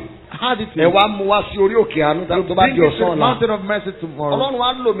 2021. How did Ẹ wá mú wá sí orí òkè àánú tó bá bring di it to ọ̀sán the ọ̀la. mountain of mercy tomorrow? Ọlọ́run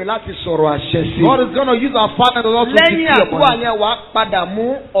á lò mí láti sọ̀rọ̀ àṣẹ sí. God is going to use our father to also Lẹ́yìn decree àdúrà upon us. yẹn wàá padà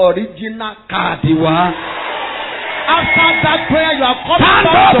mú original card wá. After that prayer, you are coming Stand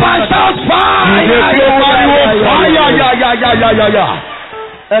back up to and us. shout fire!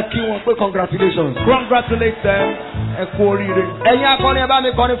 Ẹ kí wọn pé congratulations. Congratulate them. Ẹ kú oríire. Ẹ̀yin akọrin ẹ bá mi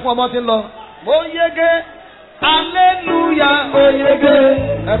kọrin fún ọmọ tí ń lọ. Mo yege. Hallelujah, oh yege.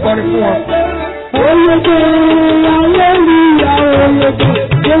 Ẹ kọrin fún wọn. Mo yege, hallelujah, oh yege.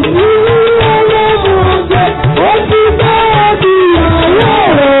 Jésù ọlọ́mọdé, ó ti bá ọdún ìyàwó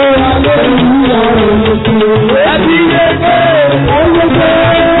rẹ̀. Hallelujah, oh yege. Ẹ ti yege, oh yege.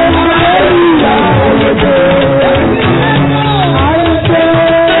 Hallelujah, oh yege.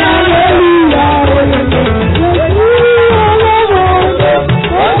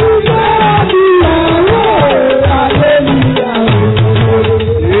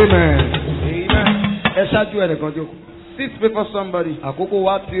 Sit before somebody. Àkókò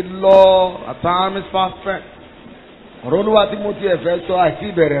wa ti lọ. Our time is fast spent. Ọ̀rọ̀ Olúwa tí mo ti ẹ̀fẹ́ sọ àti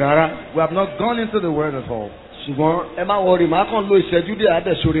ìbẹ̀rẹ̀ rárá. We have not gone into the word at all. Ṣùgbọ́n ẹ má wọrí, màá kàn lo ìṣẹ́jú díẹ̀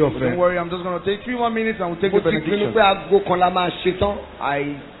àdẹ̀sórí ọ̀fẹ́. Don't worry, I'm just going to take 3 more minutes and we'll take the benediction. Mo ti pinnu pé aago kan la máa ṣe tán.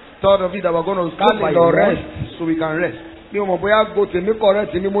 I thought of it that we're going to start by rest so we can rest. Mi ò mọ̀ bóyá aago tèmi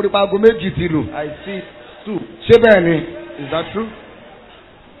correct ni mo rí pa aago méjì ti lù. I see 2. Ṣé bẹ́ẹ̀ ni? Is that true?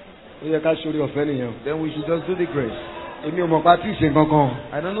 Ó yẹ ká ṣorí ọ̀fẹ́ nìyẹn. Then we should just do the grace. Èmi ò mọ̀ pa tí ì ṣe kankan.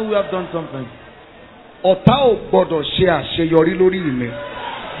 I don't know we have done something. Ọ̀tá ò gbọ́dọ̀ ṣe àṣeyọrí lórí mi.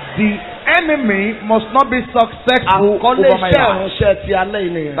 The enemy must not be successful over my life.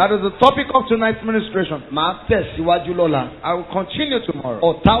 That is the topic of tonight's ministration. Màá tẹ̀síwájú lọ́la. I will continue tomorrow.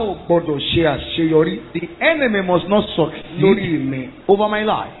 Ọ̀tá ò gbọ́dọ̀ ṣe àṣeyọrí. The enemy must not succeed lórí mi over my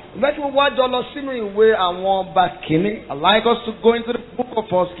life. Ìgbà tí mo wá jọ lọ sínú ìwé àwọn ọba kìíní. I'd like us to go into the book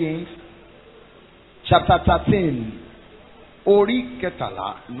of 1 Kings, chapter 13, orí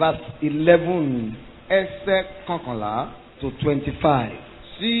kẹtàlá, verse 11, ẹsẹ̀ kọkànlá to 25.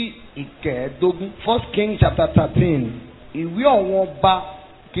 Sí ìkẹẹ̀dógún. 1 Kings chapter 13. Ìwé àwọn ọba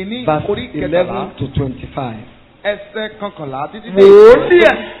kìíní orí kẹtàlá. 11 to 25. Ẹsẹ̀ kọkànlá títí dé. Wòlíì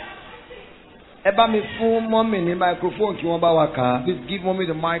ẹ̀. Ẹ bá mi fún mọ́mì ní microphone kí wọ́n bá wa kà á. Please give mommy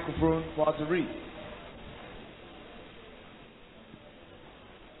the microphone for her to read.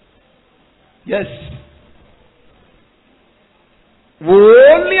 Yes.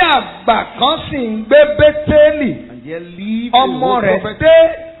 Wòlíì àgbà kan sì ń gbé Bẹ́télì. Ọmọ rẹ̀ dé.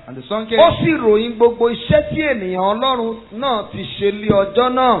 Ó sì ròyìn gbogbo iṣẹ́ tí ènìyàn Ọlọ́run náà ti ṣe lé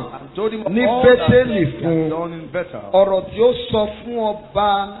ọjọ́ náà ní Bẹ́télì fún ọ̀rọ̀ tí ó sọ fún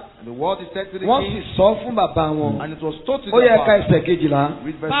ọba. Wọ́n sì sọ fún bàbá wọn. Ó yẹ ká ẹsẹ̀ kejìlá.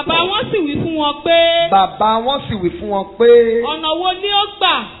 Bàbá wọn sì wí fún wọn pé. Bàbá wọn sì wí fún wọn pé. Ọ̀nà wo ni ó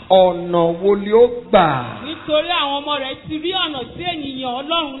gbà? Ọ̀nà wo ni ó gbà? Nítorí àwọn ọmọ rẹ̀ ti rí ọ̀nà tí ènìyàn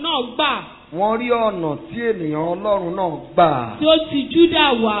Ọlọ́run náà gbà. Wọ́n rí ọ̀nà tí ènìyàn Ọlọ́run náà gbà. Tí ó ti Júdà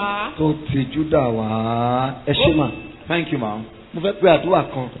wá. Tó ti Júdà wá. Ẹ ṣé mà. Thank you ma. Mo fẹ́ pe àdúrà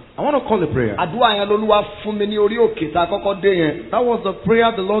kan. I want to call a prayer. Àdúrà yẹn l'Olúwa fún mi ní orí òkè tá a kọ́kọ́ dé yẹn. That was the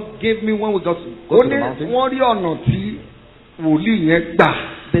prayer the Lord gave me when we got to the mountain. Wọ́n rí ọ̀nà tí wòlíì yẹn gbà.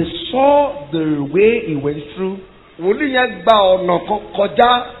 They saw the way he went through. Wòlíì yẹn gba ọ̀nà kan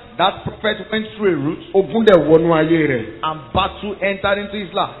kọjá. That prophet went through a route. Ogun dẹ̀ wọnú ayé rẹ̀. And battle entered into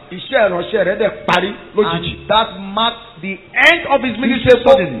his life. Iṣẹ́ ìránṣẹ́ rẹ̀ dẹ̀ parí lójijì. And that marked the end of his ministry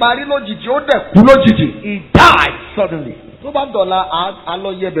suddenly. Iṣẹ́ tó parí lójijì ó dẹ̀ kú lójijì. He died suddenly. Tó bá dọ̀la a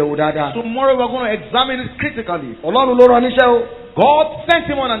lọ yẹ bẹ̀wò dáadáa. Tomorrow we are going to examine it critically. Ọlọ́run ló rán níṣẹ́ o. God sent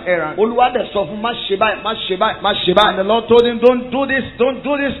him on an errand. Olúwa dẹ̀ sọ fún má ṣe báyìí, má ṣe báyìí, má ṣe báyìí. And the Lord told him don't do this, don't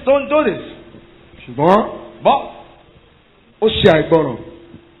do this, don't do this. Ṣùgbọ́n ó ṣe àìgbọràn.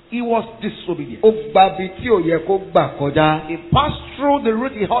 He was disobedient. Ó gba ibi tí ò yẹ kó gbà kọjá. He passed through the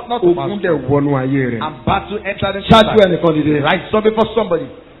route he ought not to pass. Ogun dẹ̀ wọnú ayé rẹ̀. And battle entered into his life. Ṣáájú ẹnìkan dìde. Right, so before somebody.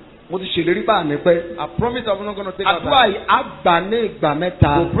 Mo ti ṣèlérí bá mi pẹ́. I promise I'm not going to take our time. Àdúrà yìí á gbà ní ìgbà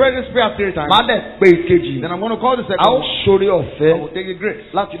mẹ́ta. We'll pray this prayer 3 times. Má dẹ̀ pé ìkejì. Then I'm going to call the second one. A ó ṣorí ọ̀fẹ́. I will take a grace.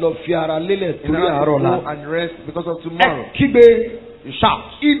 Láti lọ fi ara lélẹ̀ torí àárọ̀ la. And rest because of tomorrow. Ẹ kígbe. You shout.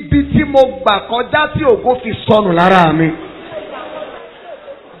 Ibi tí mo gbà kọjá tí ògo fi sọnù lára mi.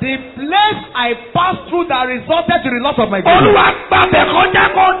 The place I passed through that resulted to the loss of my glory. Olúwa gbàgbé kọjá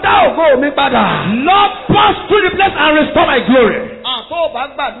kó dá ògo mi padà. Lord, pass through the place and restore my glory. Tó o bá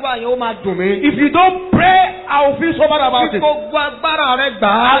gbàdúrà yẹn ó máa dùn mí. If you don't pray, I will feel so bad about it. Kí gbogbo agbára rẹ gbà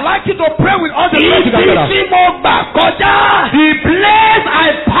á. I'd like you to pray with all the prayer together. Ibi tí mo gbà kọjá. The place I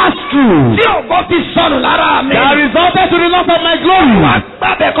passed through. Tí ògo fi sọnù lára mi. That resulted to the loss of my glory. Olúwa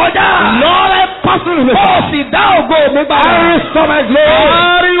gbàgbé kọjá. Lord, I pass through the place. Ó sì dá ògo mi padà. I restore my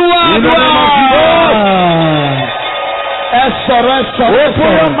glory. Ẹ sọ̀rọ̀.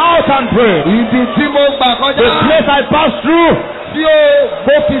 Open your mouth and pray. Ibi tí mo gbà kọjá. The place I passed through. Tí ògo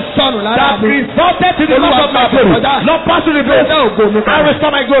ògo fi sọnù lára that mi. resulted in the loss of my glory. Lord, pass through the place. And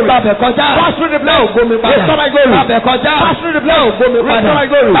restore my glory. Gbàbẹ̀ kọjá. Pass through the place. Restore my glory. Gbàbẹ̀ kọjá. Pass through the place. Restore my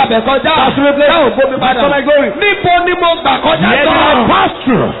glory. Gbàbẹ̀ kọjá. Pass through the place. Restore my glory. Níbo ni mo gbà kọjá Yes, I pass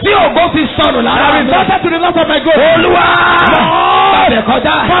through. tí ògo fi sọnù And lára mi? resulted to the loss of my glory. Olúwa. Gbàbẹ̀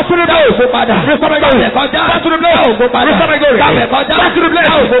kọjá. Pass through the Dá place. ògo padà. Restore my glory. Gbàbẹ̀ kọjá. Pass through the place. Dá ògo padà. Restore my glory. Gbàbẹ̀ kọjá. Pass through the place.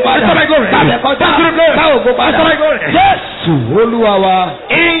 Dá ògo padà. Restore my glory. Gbàbẹ̀ kọjá. Pass through the place. Dá ògo padà. Restore my glory. Jésù Olúwa wa.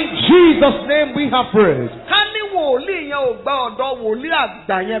 In Jesus' name we have prayed. Ká ní wòlíì yẹn ò gbà ọ̀dọ̀ wòlíì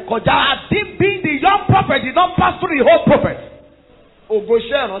àgbà yẹn kọjá. Had he been the young prophet, did not pass through the whole prophet. Ògo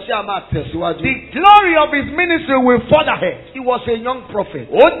iṣẹ́ ìránṣẹ́ a máa tẹ̀síwájú. The glory of his ministry will further ahead. He was a young prophet.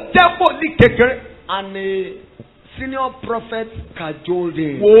 Ó jẹ́ wòlíì kékeré. And a senior prophet cajoled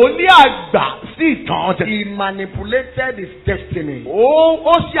him. Wòlíì àgbà sí ìtàn ọ̀tẹ̀. He manipulated his destiny.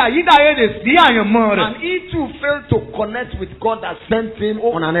 Ó ṣe àyídáyédè sí àyànmọ́ rẹ̀. And he too failed to connect with God that sent him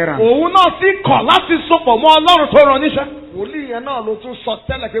on an errand. Òun náà sì kọ̀ láti sopọ̀ mọ́ Ọlọ́run tó rán níṣẹ́. Wòlíì yẹn náà ló tún sọ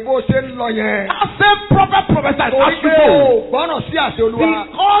tẹ́lẹ̀ pé bó ṣe ń lọ yẹn. That same prophet prophesied Torí as pé you o go. gbọ́ràn sí àṣẹ Olúwa.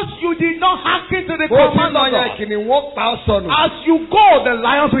 Because you did not hearken to the Bó ṣe ń command lọ of yẹn God. kìnìún ó pa ọ́ sọnù. As you go, the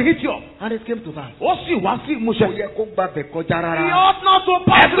lions will hit you. And it came to pass. Ó sì wá sí Kò ìmúṣẹ. yẹ kó gbàbẹ̀ kọjá He rárá. ought not to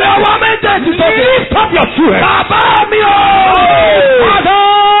pass Ẹgbẹ́ ọwọ́ méjèèjì sókè. Lift up your children. Bàbá mi o! Father!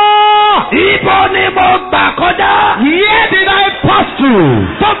 Ibo ni mo gbà kọjá? Where did I pass through?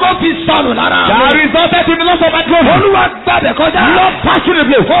 Tógo fi sọnù lára mi. That resulted in the loss of my glory. Olúwa gbàbẹ̀ kọjá. Lord, pass through the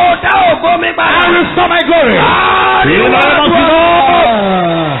place. Kò dá ògo mi padà. And restore my glory.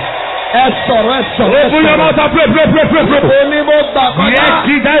 Ẹ sọ̀rọ̀ ẹ sọ̀rọ̀. Open your mouth and pray, pray, pray, pray, pray. Ibo ni mo gbà Where kọjá?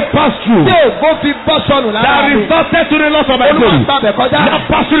 did I pass through? Tí ògo fi bọ́ sọnù That lára mi. resulted to the loss of my Olúwa glory. gbàbẹ̀ kọjá. Lord,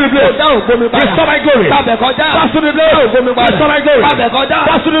 pass through the Kò place. dá ògo mi padà. Restore my glory. Gbàbẹ̀ kọjá. Pass through the place. Dá ògo mi padà. Restore my glory. Gbàbẹ̀ kọjá.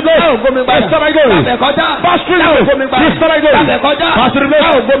 Pass through the place. Dá ògo mi padà. Restore my glory. Gbàbẹ̀ kọjá. Pass through the Dá ògo mi place. padà. Restore my glory. Gbàbẹ̀ kọjá. Pass through the place.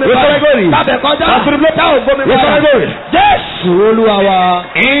 Dá ògo mi Restore padà. my glory. Gbàbẹ̀ kọjá. Pass through the place. Dá ògo mi Restore my padà. glory. Jésù Olúwa wa.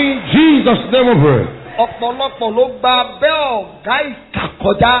 In Jesus' name we pray. Ọ̀pọ̀lọpọ̀ ló gba abẹ́ ọ̀gá ìkà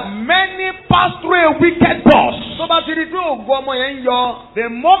kọjá. Many pass through a wicked boss. Tó bá ti di pé ògo ọmọ yẹn ń yọ. The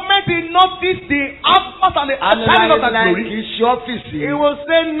moment he noticed the outburst and the outstanding of that Láìláì glory, kì í ṣe ọ́fíìsì. he will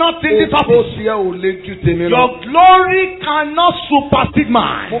say nothing this Ògo office. tiẹ̀ ò lè ju tèmi lọ. Your glory cannot supersede Mo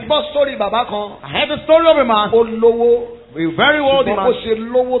mine. gbọ́ sórí bàbá kan. I heard the story of a man, Ó lówó. a very wealthy Ṣùgbọ́n ó man, ṣe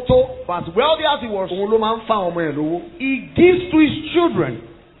lówó tó. but as wealthy as he was, Òun ló máa ń fa àwọn ọmọ yẹn lówó. he gives to his children.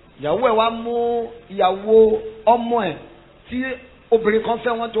 Ìyàwó ẹ̀ wá mú ìyàwó ọmọ ẹ̀ tí obìnrin kan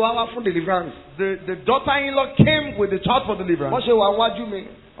fẹ́ wọ́n tó wá fún deliverance. The daughter-in-law came with the child for Wọ́n deliverance. ṣe wà wájú mi.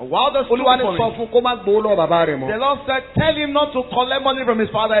 While the Olúwa ní sọ story fún kó má gbowó lọ bàbá rẹ̀ the mọ́. Lord said, tell him not to collect money from his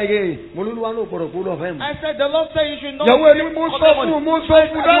father again. Mo ní Olúwa náà gbọ́dọ̀ gbowó lọ fẹ́ mi. I said, the Lord said you should not Ìyàwó ẹ̀ ní mo sọ collect money.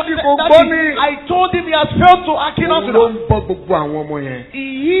 fún dáàdì kò gbọ́ ni. I told him he has failed to hearken unto Òun ló ń that. bọ́ gbogbo àwọn ọmọ yẹn.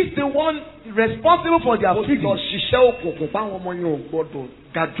 He is the one responsible for their Ó ti lọ feeding. ṣiṣẹ́ òkùnkùn fáwọn ọmọ yẹn ò gbọ́dọ̀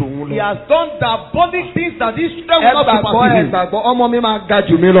ga jù òun He lọ. has done diabolic things that these children Ẹ will not gbàgbọ́ supersede him. ọmọ mi máa ga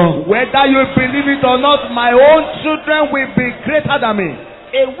jù mí lọ. Whether you believe it or not, my own children will be greater than me.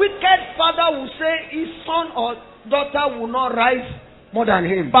 A wicked father will say his son or daughter will not rise more than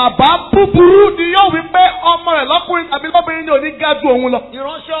him. Bàbá búburú ni yóò wí pé ọmọ rẹ̀ lọ́kùnrin tàbí lọ́bìnrin ni ò ní ga ju òun lọ.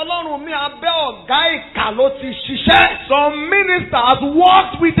 Ìránṣẹ́ Ọlọ́run mi abẹ́ ọ̀gá ìkà ló ti ṣiṣẹ́. Some ministers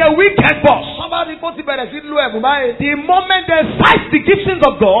worked with a wicked boss. Bàbá mi kó ti bẹ̀rẹ̀ sí lu ẹ̀bùn báyìí. The moment they sight the giftings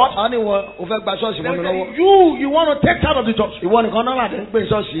of God, Àwọn ni wọ́n ò fẹ́ gba ṣọ́ọ̀ṣì mọ́ mi lọ́wọ́. you want to take charge of the church. Ìwọ nìkan náà láti ń pè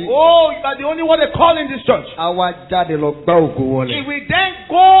ṣọ́ọ̀ṣì. Oh, you are the only one they call in this church. Àwa jáde lọ gbá ògo He wọlé. will then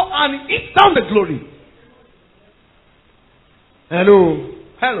go and eat down the glory. Hello.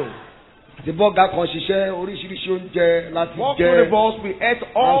 Hello. Àti bọ́ọ̀gá kan ṣiṣẹ́ oríṣiríṣi oúnjẹ láti Walk through the jẹ. balls, we ate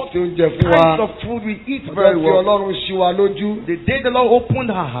all Láti oúnjẹ fún kinds wa. of food, we eat Ọjọ́ very tí well. Ọlọ́run ṣí wa lójú. The day the Lord opened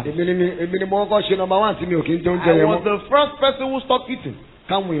her heart, Èmi ni mo kọ́kọ́ ṣe number one tí mi ò kí ń jẹ oúnjẹ I yẹn was mọ́. the first person who stopped eating.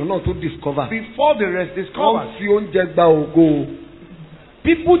 Káwọn èèyàn náà tó discover. Before the rest Wọ́n discovered. fi oúnjẹ gba ògo.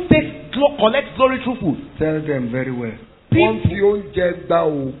 People collect glory through food. Tell them very well. People- Wọ́n fi oúnjẹ gba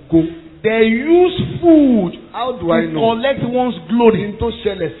ògo. They use food How do I to know? collect one's glory. Ní tó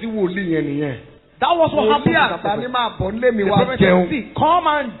ṣẹlẹ̀ sí wòlíì yẹn nìyẹn. That was what happened. Wòlíì to àgbà that ní prophet. máa bọ̀ nílé mi The wá prophet jẹun. said, "See, come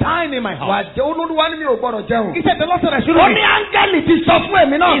and dine in my Wà house." jẹun olúwa ní mi ò gbọ́dọ̀ jẹun. He said, the Lord said I Ó shouldn't ní eat. áńgẹ́lì ti sọ fún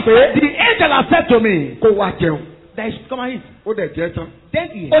èmi náà He pé said, the angel has said to me kó wá jẹun. that I should come and eat. Ó dẹ̀ jẹ́ tán. Then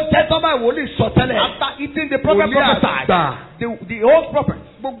he Ó jẹ́ tán báyìí wòlíì sọ tẹ́lẹ̀. after eating the prophet Wòlíì prophesied. àgbà. The old prophet.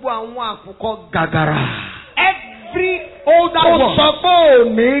 Gbogbo àwọn àkùkọ gàgàrà. Every older Ó one. sọ pé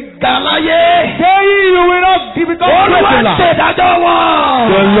ò ní ga láyé. Saying you will not become Olúwa great. ṣèdájọ́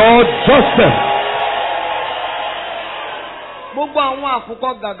wọn. Lord Joseph. Mo Gbogbo àwọn àkùkọ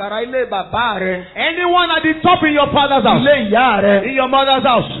gàgàrà ilé bàbá rẹ. Anyone at the top in your father's house. Ilé ìyá rẹ. In your mother's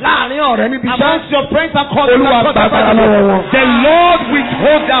house. Láàárín ọ̀rẹ́ níbi iṣẹ́. Amongst your friends and colleagues. Olúwa gbàgbára lọ́wọ́ wọn. The Lord will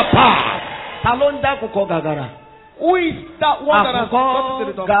hold their power. Ta ló ń dá àkùkọ gàgàrà? Who is that one that has got to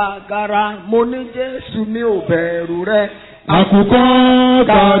the top? Gàgàrà mo ní Jésù mi ò bẹ̀rù rẹ. Àkùkọ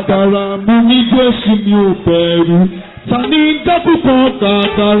gàgàrà mo ní Jésù mi ò bẹ̀rù. Tani dákùkọ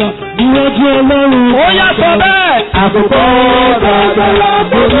gàgàrà níwájú Ọlọ́run. Ó yá sọ bẹ́ẹ̀. Àkùkọ gàgàrà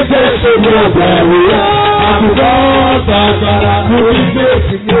mo ní Jésù mi ò bẹ̀rù rẹ. Àkùkọ gàgàrà mo ní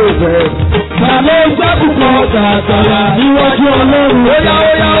Jésù mi ò bẹ̀rù. Tani dákùkọ gàgàrà níwájú Ọlọ́run. Ó yá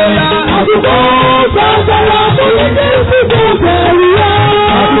ó yá ó yá. Àkùkọ gàgàrà mo ní Jésù mi ò bẹ̀rù rẹ.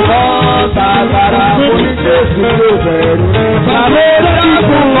 Àkùkọ gàgàrà mo ní Jésù mi ò bẹ̀rù rẹ. Tani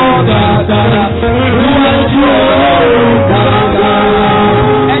dákùkọ gàgàrà níwájú Ọlọ́run.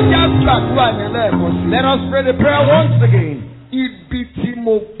 Let us pray the prayer once again. Ibi tí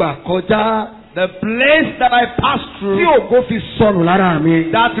mo gbà kọjá. The place that I passed through. Tí ògo fi sọnù lára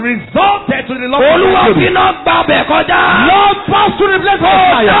mi. That resulted to the Lord. Olúwa fi náà gbà bẹ̀ kọjá. Lord pass through the place of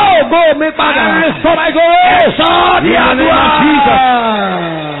fire. Ọjọ́ ògo mi padà. And restore my glory. Ẹ̀sọ́ di àdúrà.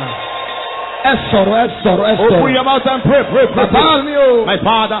 Ẹ sọ̀rọ̀. Open your mouth and pray. Bàbá mi o. My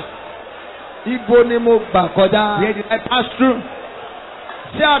Father. Ibo ni mo gbà kọjá. Where did I pass through?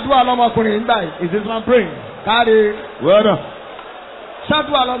 Ṣé àdúrà lọmọkùnrin yẹn ń gbà yìí? Is this man praying? Káre. Well done. Ṣé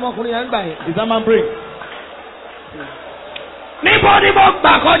àdúrà lọmọkùnrin yẹn ń gbà yìí? Is that man praying? Níbo ni mo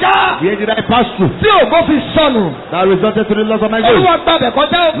gbà kọjá? Where did I pass through? Tí ògo fi sọnù. That resulted to the loss of my glory. Olúwa gbàbẹ̀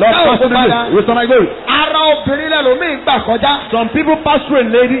kọjá. Lord pass through the place. Restore my glory. Ara obìnrin lẹ́lòmíì gbà kọjá. Some people pass through a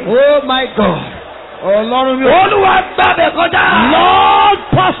lady. Oh my God. Ọlọ́run mi. Olúwa gbàbẹ̀ kọjá. Lord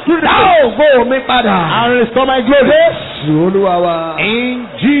pass through the place. Ògo mi padà. And restore my glory. Jésù Olúwa wa. In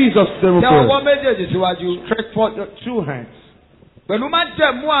Jesus' name we Tẹ pray. ọwọ́ méjèèjì síwájú. Stretch forth your two hands. Pẹ̀lú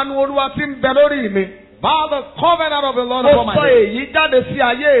májẹ̀mú àánú Olúwa tí ń bẹ lórí mi. By the covenant of the Lord Mo upon my sọ head. èyí jáde sí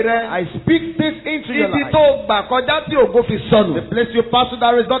ayé rẹ. I speak this into your Ibi life. tó gbà kọjá tí ògo fi sọnù. The place you pass through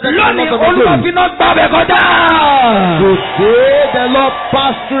that resulted to the Lónìí loss of my Olúwa glory. fi náà gbàbẹ̀ kọjá. Today the Lord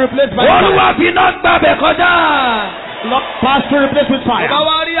passed through a place by fire. Olúwa fi náà gbàbẹ̀ kọjá. Lord passed through a place with fire. Ọba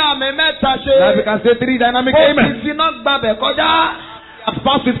wa rí àmì mẹ́ta ṣe. Now we can say three dynamic Ó fi amen. fi náà gbàbẹ̀ kọjá. Has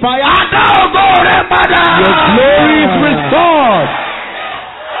passed with fire. Adá ògo rẹ padà. Your glory is restored.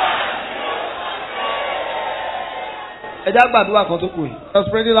 Ẹ já gbàdúrà kan tó kù yìí. Let's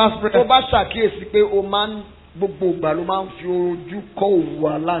pray the last Tó prayer. bá ṣàkíyèsí pé o máa ń gbogbo ìgbà ló máa ń fi ojú kọ́ òwú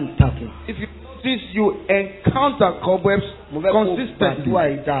aláǹtakùn. If you notice you encounter cobwebs Mo fẹ́ kó consistently, gbàdúrà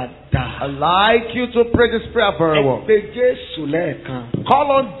yìí dáadáa. I'd like you to pray this prayer very well. Ẹ pe Jésù lẹ́ẹ̀kan. Call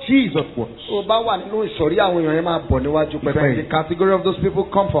on Jesus once. Tó o bá wà nínú ìsọ̀rí àwọn èèyàn yẹn máa bọ̀ níwájú If pẹpẹ the yìí. category of those people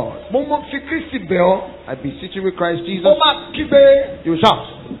come forward, Mo fi Kristi bẹ̀ ọ́. I beseech you with Christ Ó Jesus. máa kígbe. You shout.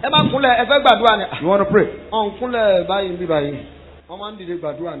 Ẹ má kúnlẹ̀ ẹ fẹ́ gbàdúrà ni. You want to pray? Ọ̀hún kúnlẹ̀ báyìí bí báyìí. Wọ́n máa ń dìde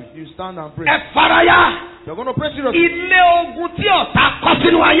gbàdúrà ni. You stand and pray. Ẹ faraya. You're going to pray seriously. Ilé ogun tí ọ̀tá kọ́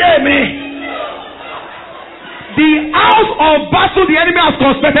sínú ayé mi. The house of battle the enemy has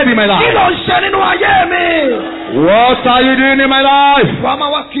constructed in my Kí life. ló ń ṣe nínú ayé mi? What are you doing in my life? Wàá máa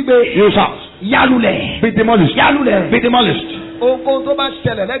wá kígbe. You shout. Yálulẹ̀. Be demolished. Yálulẹ̀. Be demolished. Ohunkóhun tó bá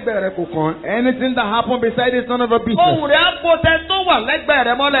ṣẹlẹ̀ lẹ́gbẹ̀ẹ́ rẹ kò kàn. Anything that happened beside is none of your business. Ohùn rẹ̀ á bò tẹ tó wà lẹ́gbẹ̀ẹ́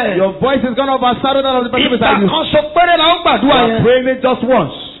rẹ mọ́lẹ̀. Your voice is going to overshadow that of the person Ìgbà beside you. kan ṣo péré la ó gbàdúrà You are yẹn. praying it just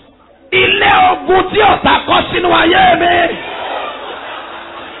once. Ilé ogun tí ọ̀tá kọ́ sínú ayé mi.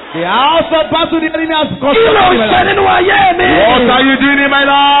 The house of battle the enemy has Kí ló constructed ń in my ṣe life. nínú ayé mi? What are you doing in my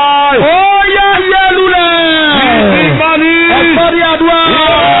life? Ó yá yẹlulẹ̀. Ẹ̀fọ́ rí àdúrà.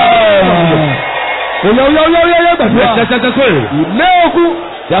 Oyè gbàdúrà. Ilé ogun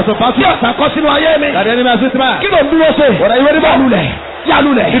The house of tí battle ọ̀tá kọ́ sínú ayé mi. that the enemy has used to Kí ló ń dúró ṣe? What are you ready for?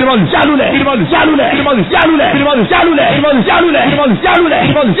 Yálulẹ̀. Be demolished. Yálulẹ̀. Be demolished. Yálulẹ̀. Be demolished. Yálulẹ̀. Be demolished. Yálulẹ̀. Be demolished. Yálulẹ̀. Be demolished. Yálulẹ̀. Be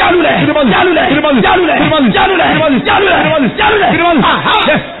demolished. Yálulẹ̀. Be demolished. Yálulẹ̀. Be demolished. Yálulẹ̀. Be demolished. Yálulẹ̀. Be demolished. Yálulẹ̀. Be demolished. Yálulẹ̀. Be demolished. Aha.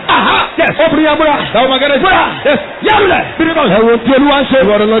 Yes. Aha. Yes. Obìnrin yẹn múra. That woman get it. Múra. Yes. Yálulẹ̀. Be demolished. Ẹ̀wọ̀n tí Olúwa ń ṣe. See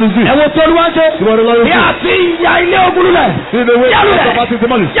what the Lord is doing. Ẹ̀wọ̀n tí Olúwa ń ṣe. See what the Lord is Bí doing. a ti ya ilé ogun lulẹ̀. See the way the Yálulẹ̀. house of battle is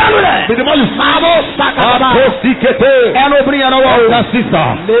demolished. Yálulẹ̀. Be demolished. Àbò sàkàbà. Apostikete. Ẹnu obìnrin yẹn lọ́wọ́. That sister.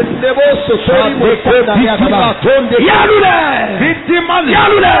 Lebo sosori mo sọ̀dà ní àkàbà. Yálulẹ̀. Be demolished.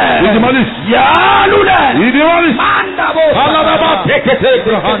 Yálulẹ̀. Be demolished. Yálulẹ̀. Be demolished. Mandabo. Alabama tekete.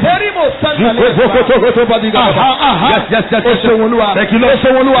 Tẹ́rí mo sọ̀dà ní Yes, yes, yes. Ó ṣe wọn lúwa. Thank you, Lord. Ó ṣe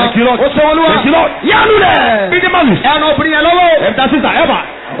wọn lúwa. Thank you, Lord. Ó ṣe wọn lúwa. Thank you, Lord. Yálulẹ̀. Be demolished. Ẹnu obìnrin yẹn lọ́wọ́. If that sister ever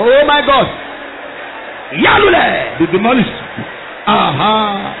Oh my God. Yálulẹ̀. be demolished.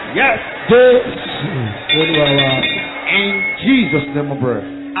 Yes. In Jesus' name of prayer.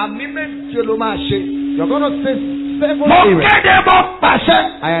 Àmì méje ló máa ṣe. You're going to say 7 Mo areas. kéde mo pàṣẹ.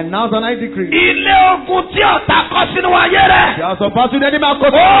 I announce and I decree. Ilé ogun tí ọ̀tá kọ́ sínú ayé rẹ̀. You are supposed to the enemy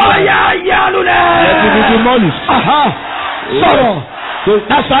cause. Ó yá yálulẹ̀. Let it be demolished. Sọ̀rọ̀. So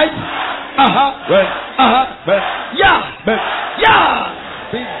that's right. Well, well, Yá. well, Yá.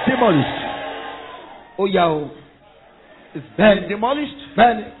 be demolished. Ó yá o. It's been demolished.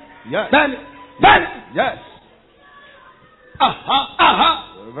 Bẹ́ẹ̀ni. Yes. Bẹ́ẹ̀ni. Bẹ́ẹ̀ni. Yes.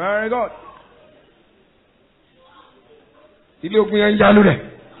 Very good. Ilé ogun yẹn ń yálulẹ̀.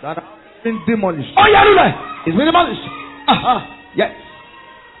 That has been demolished. Ó yálulẹ̀. It's been demolished. Yes.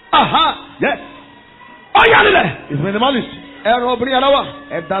 Yes. Ó yálulẹ̀. It's been demolished. Ẹ̀rọ obìnrin yẹn lọ́wọ́.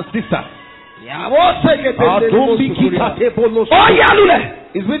 And that sister. Ìyàwó ṣèkété Don't be kicked. Ó yálulẹ̀.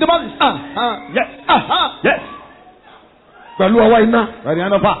 It's been demolished. Yes. Yes. Pẹ̀lú ọwọ́ iná. By the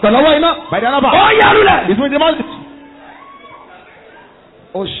hand of power. Pẹ̀lú ọwọ́ iná. By the hand of Ó power. yálulẹ̀. It's been demolished.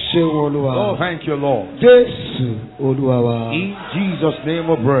 Ó ṣeun Olúwa. Oh, thank you, Lord. Jésù Olúwa wa. In Jesus' name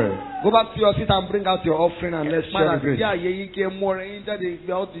we pray. Go back to your seat and bring out your offering and let's share the grace. Bí àyè yín kí ẹ mú ọrẹ yín jáde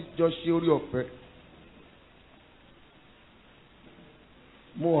ìgbà ó ti jọ ṣe orí ọ̀fẹ́.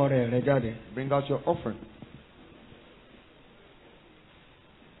 Mú ọrẹ rẹ jáde. Bring out your offering.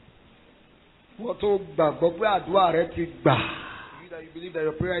 Wọ́n tó gbàgbọ́ pé àdúrà rẹ ti gbà. You that you believe that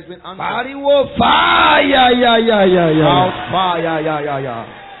your prayer has been answered. Pariwo fáyàyàyàyà. Out fire.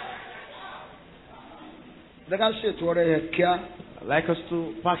 Ẹ ká ṣètò ọrẹ yẹn kíá. I'd like us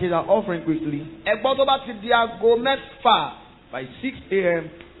to package our offering quickly. Ẹgbọ́n tó bá ti di aago mẹ́fà. By 6 a.m.,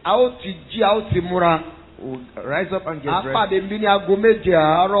 A ó ti jí, a ó ti múra. we'll rise up and get A ready. pàdé bí ní aago méje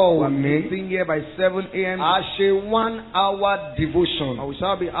àárọ̀ We're òní. meeting here by 7 a.m. A ṣe 1 hour devotion. And we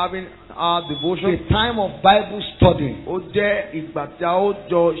shall be having our A devotion. time of Bible study. Ó jẹ́ ìgbà tí a ó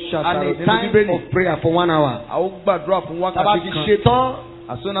jọ And ṣàṣàrò a nínú time Bíbélì. of prayer for 1 hour. A ó gbàdúrà fún Tàbá ti wákàtí ṣe kan. tán.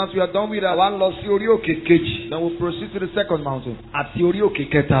 As soon as we are done with that, Àwa ń lọ sí orí òkè kejì. then we'll proceed to the second mountain Àti orí òkè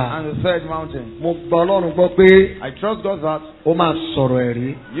kẹta. and the third mountain. Mo gbọ́ Ọlọ́run gbọ́ pé I trust God that ó máa sọ̀rọ̀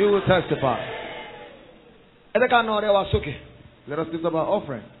ẹ̀rí. you will testify. Ẹ jẹ́ ká na ọrẹ wa sókè. Let us lift up our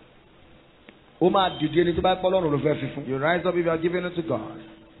offering. Ó máa dìde ní tó bá pọ́ Ọlọ́run ló fẹ́ fi fún. You rise up if you are giving it to God.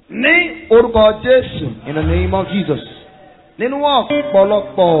 Ní orúkọ Jésù. In the name of Jesus. Nínú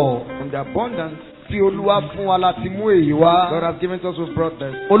ọ̀pọ̀lọpọ̀ From the abundance tí Olúwa fún wa láti mú èyí wá. God has given to us with brought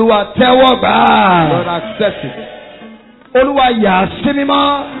this. Olúwa tẹ́wọ́ gbà God á. accept it. Olúwa yà á sí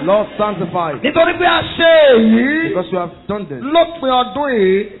mímọ́. Lord sanctify it. Nítorí pé a ṣe èyí Because you have done this. lópin ọdún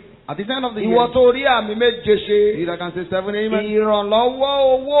yìí. At the end of the Ìwọ year, tó rí àmì méje ṣe. you that can say 7 amen. Ìrànlọ́wọ́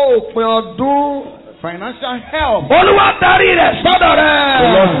owó òpin ọdún. Financial help. Olúwa darí rẹ̀ sọ́dọ̀ The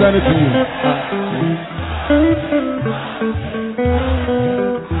Lord rẹ̀. send it to you.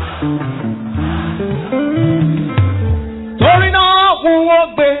 Torí náà fún wọn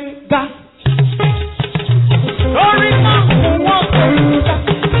gbé ga. Torí náà fún wọn gbé ga.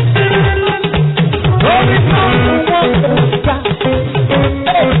 Torí náà fún wọn gbé ga.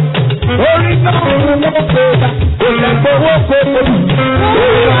 Torí náà fún wọn gbé ga. Kò lè gbowó kó o.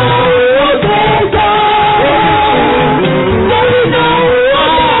 Torí náà fún wọn gbé ga. Torí náà fún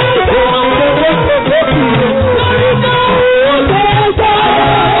wọn gbé ga. Kò lè gbowó kó o. Torí náà fún wọn gbé ga.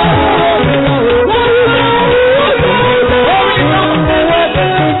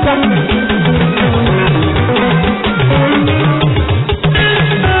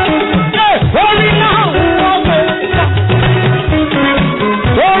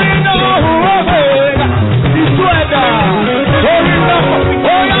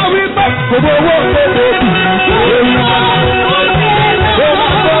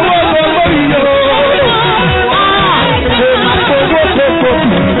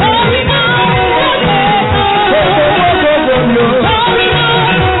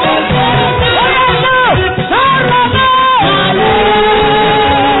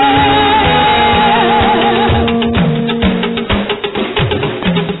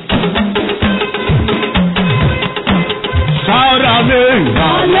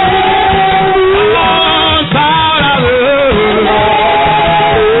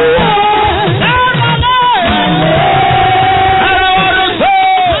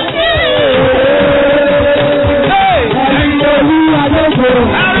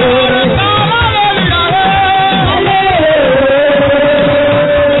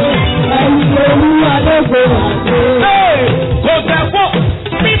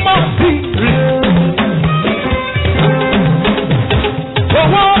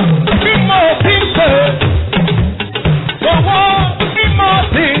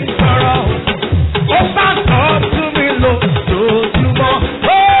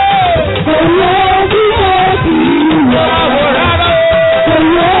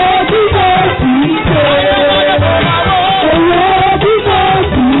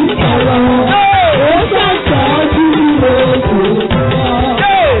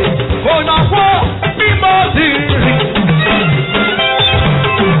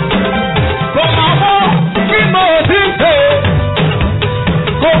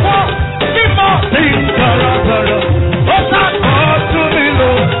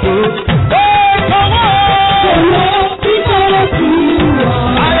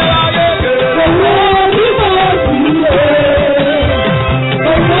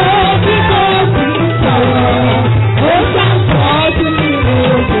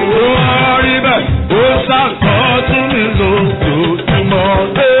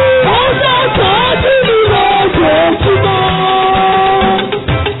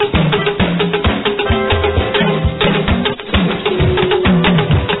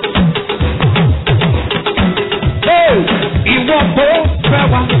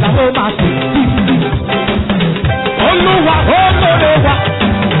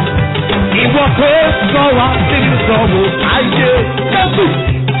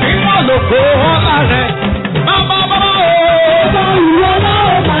 lòkó ọ̀la rẹ̀. Bàbá bàbá o. Bàbá ìwọ náà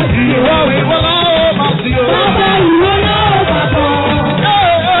ó máa sí o. Ìwọ náà ó máa sí o. Bàbá ìwọ náà ó máa bọ̀.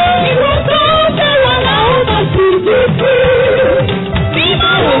 Ìwọ tó fẹ́ wà náà ó máa sí títí.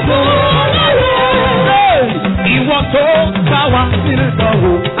 Mímọ́ lòkó ọ̀la rẹ̀. Ìwọ tó bá wa nínú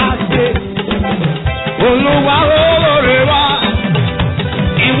ìdánwò àṣẹ. Olúwa olóore wa.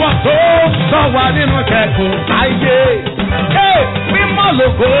 Ìwọ tó sọ wa nínú ìkẹ́kùn ayé. Mímọ́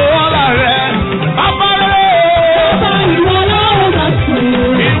lòkó ọ̀la rẹ̀. Bàbá rẹ̀. Bàbá ìwọ náà ó máa sí o.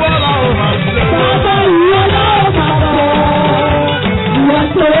 Ìwọ náà ó máa sí o. Bàbá ìwọ náà ó máa bọ̀. Ìwọ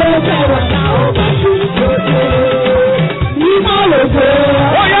tó fẹ́ wà náà ó máa sí títí. Mímọ́ lòkó ọ̀la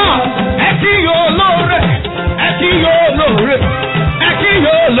rẹ̀. Óyá, ẹ kí yóò lóore, ẹ kí yóò lóore, ẹ kí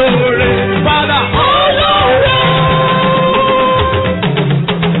yóò lóore, Fada. Olóore.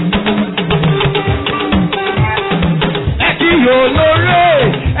 Ẹ kí yóò lóore,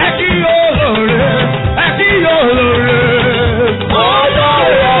 ẹ kí yóò lóore, ẹ kí yóò lóore.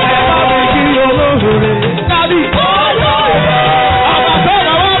 Olóore. Tàbí kí yóò lóore, tàbí Olóore. ọba tó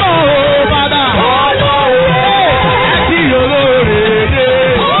bá wà lọ, Fada. Olóore. Ẹ kí yóò lóore,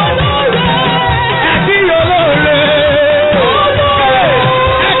 Olóore. ẹ kí yóò lóore.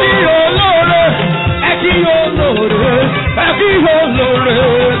 Ẹ kí yóò lóore, ẹ kí yóò lóore, ẹ kí yóò lóore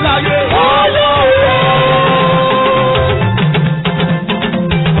láyé.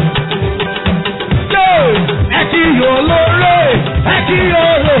 Ẹ kí yóò lóore, ẹ kí yóò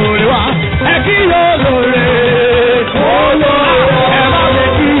lóore wá, ẹ kí yóò lóore. Ẹ má lè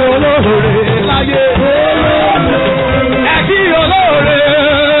kí yóò lóore láyé. Ẹ kí yóò lóore.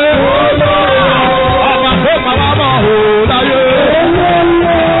 Ọba tó máa wá mọ̀ ọ́ láyé.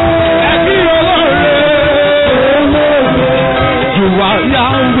 Ẹ kí yóò lóore. Ìwà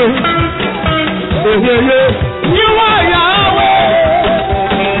Yahweh. Ìwà Yahweh.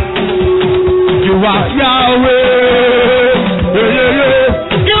 You are Yahweh.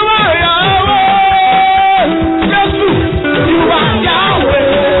 You are Yahweh. Jesus, you are Yahweh.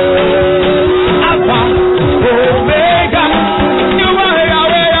 Alpha, Omega. You are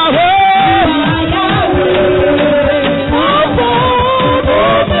Yahweh, Yahweh. Alpha,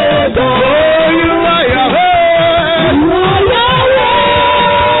 Omega. Oh, you are Yahweh. You are Yahweh.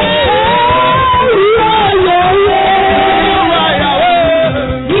 You are Yahweh.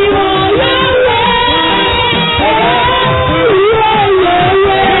 You are Yahweh.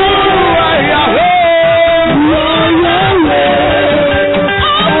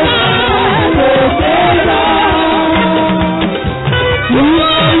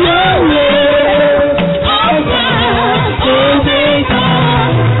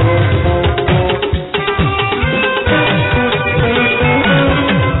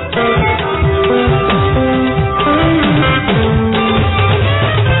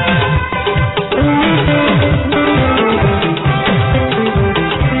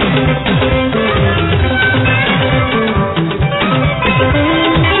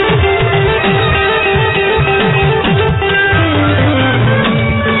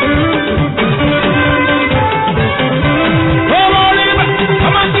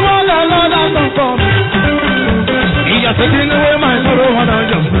 Taking away my sorrow when I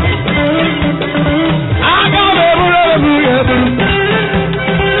jump. I got it,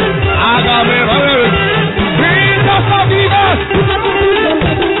 I got it, Jesus of Jesus.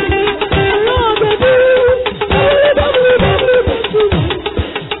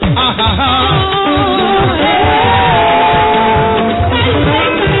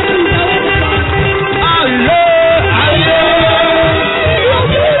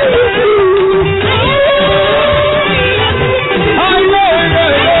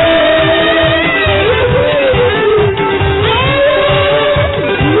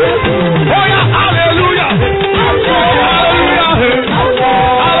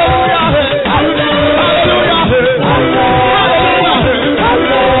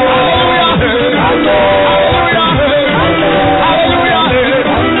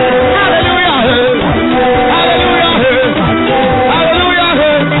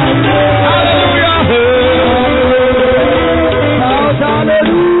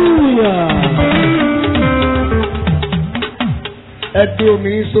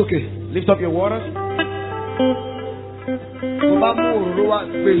 Lift up your waters.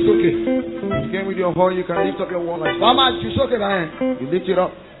 Again with your horn, you can lift up your waters. You lift it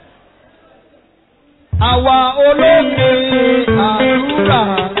up. Àwa olóògbé àdúrà,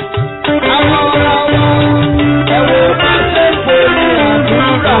 àwa ọ̀rọ̀ wa, ẹ̀wọ̀n máa ṣe pé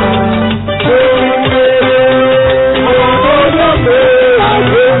àdúrà. Àwa olóògbé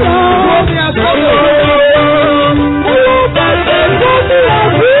àdúrà, wọ́n ní àsọ̀rọ̀. Ẹ̀wọ̀n máa ṣe pé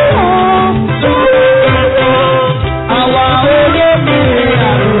àdúrà.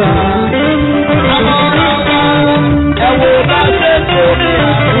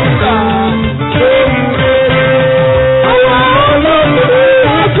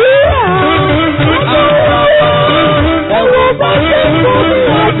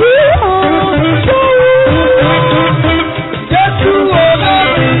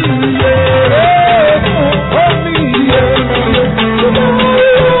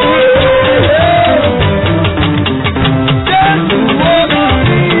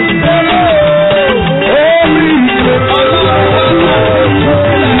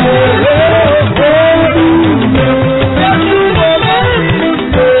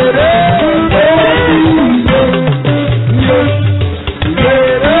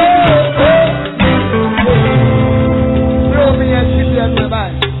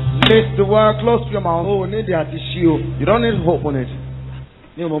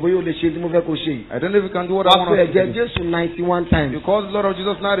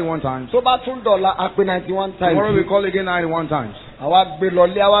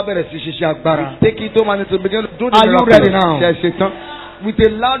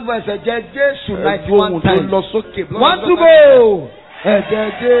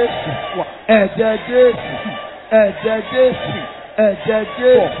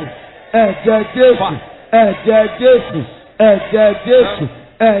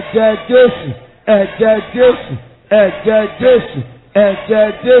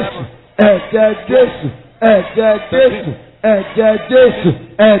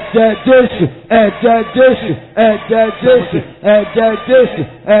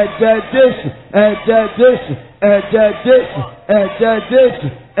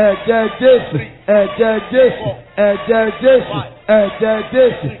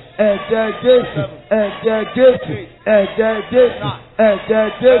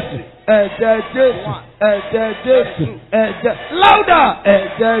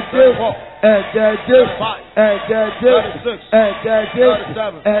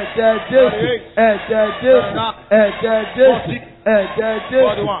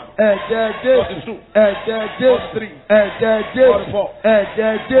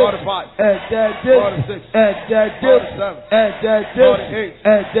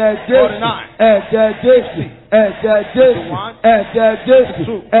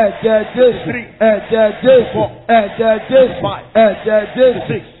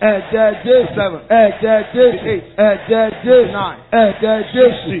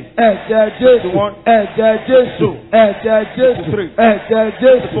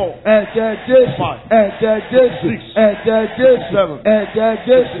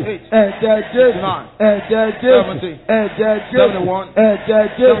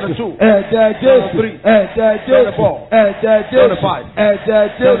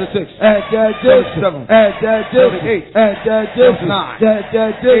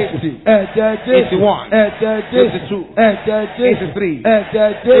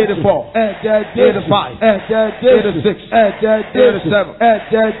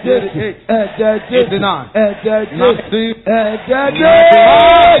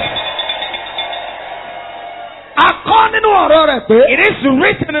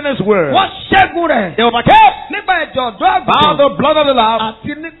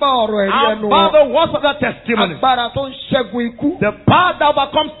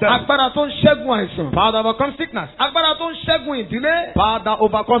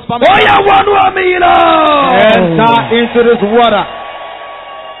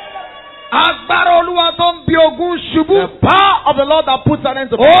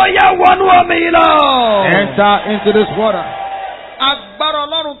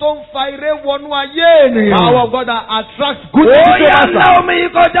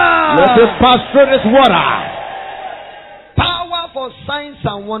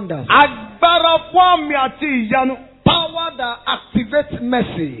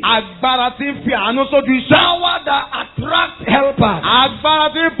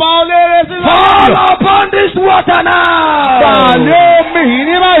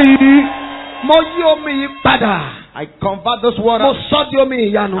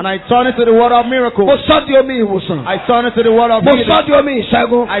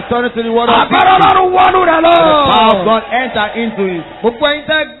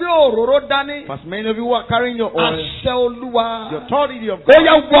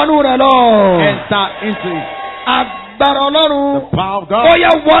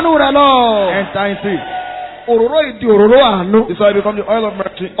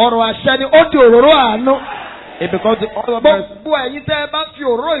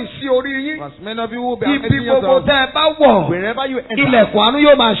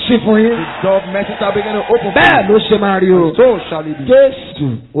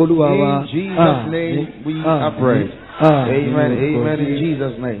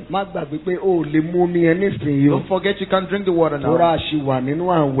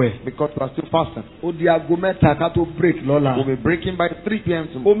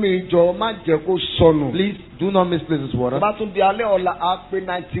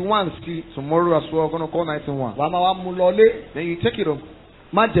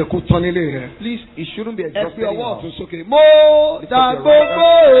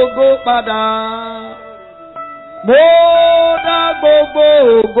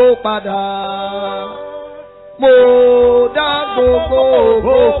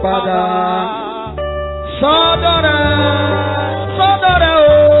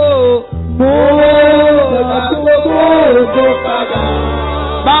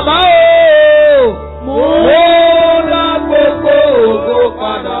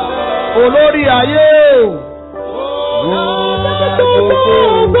 olórí ayé o.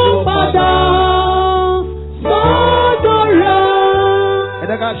 Gbogbo padà sọ́dọ̀ rẹ̀. Ẹ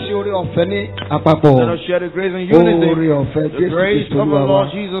jẹ́ ká ṣe oore ọ̀fẹ́ ní àpapọ̀. Let us share the grace and unity. Oore ọ̀fẹ́ The Jésù grace Kristo of the Olúwa wa. Lord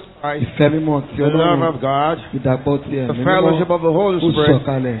Jesus Christ. Ìfẹ́ mímọ́ ti The love Ọlọ́run. of God. Ìdàpọ̀ ti The ẹ̀mí fellowship mímọ́. of the Holy Ó Spirit.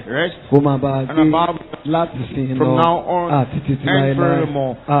 sọ̀kalẹ̀. Rest Kó máa bá a and gbé above láti sin from lọ now on àti títí and láéláé.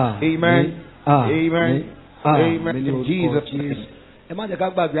 forevermore. Amen. Amen. Amen. Ní In orúkọ Jesus' Jésù. name. Ẹ má jẹ́ ká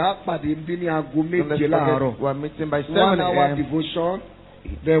gbàgbé á pàdé bí ní aago Don't let's méje láàárọ̀. forget, we're meeting by 7 1 hour a.m. devotion,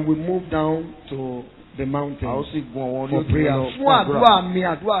 then we move down to the mountain I'll see one for prayer. Fún àdúrà mi,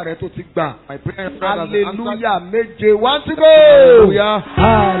 àdúrà rẹ tó ti gbà. My prayer and Hallelujah méje. One to go. Hallelujah.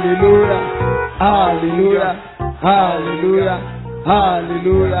 Hallelujah. Hallelujah. Hallelujah.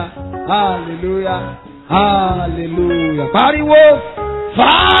 Hallelujah. Hallelujah. Hallelujah. Pariwo.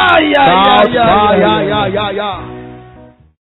 Fire. Shout Yeah, yeah, fire. yeah, yeah, yeah, yeah.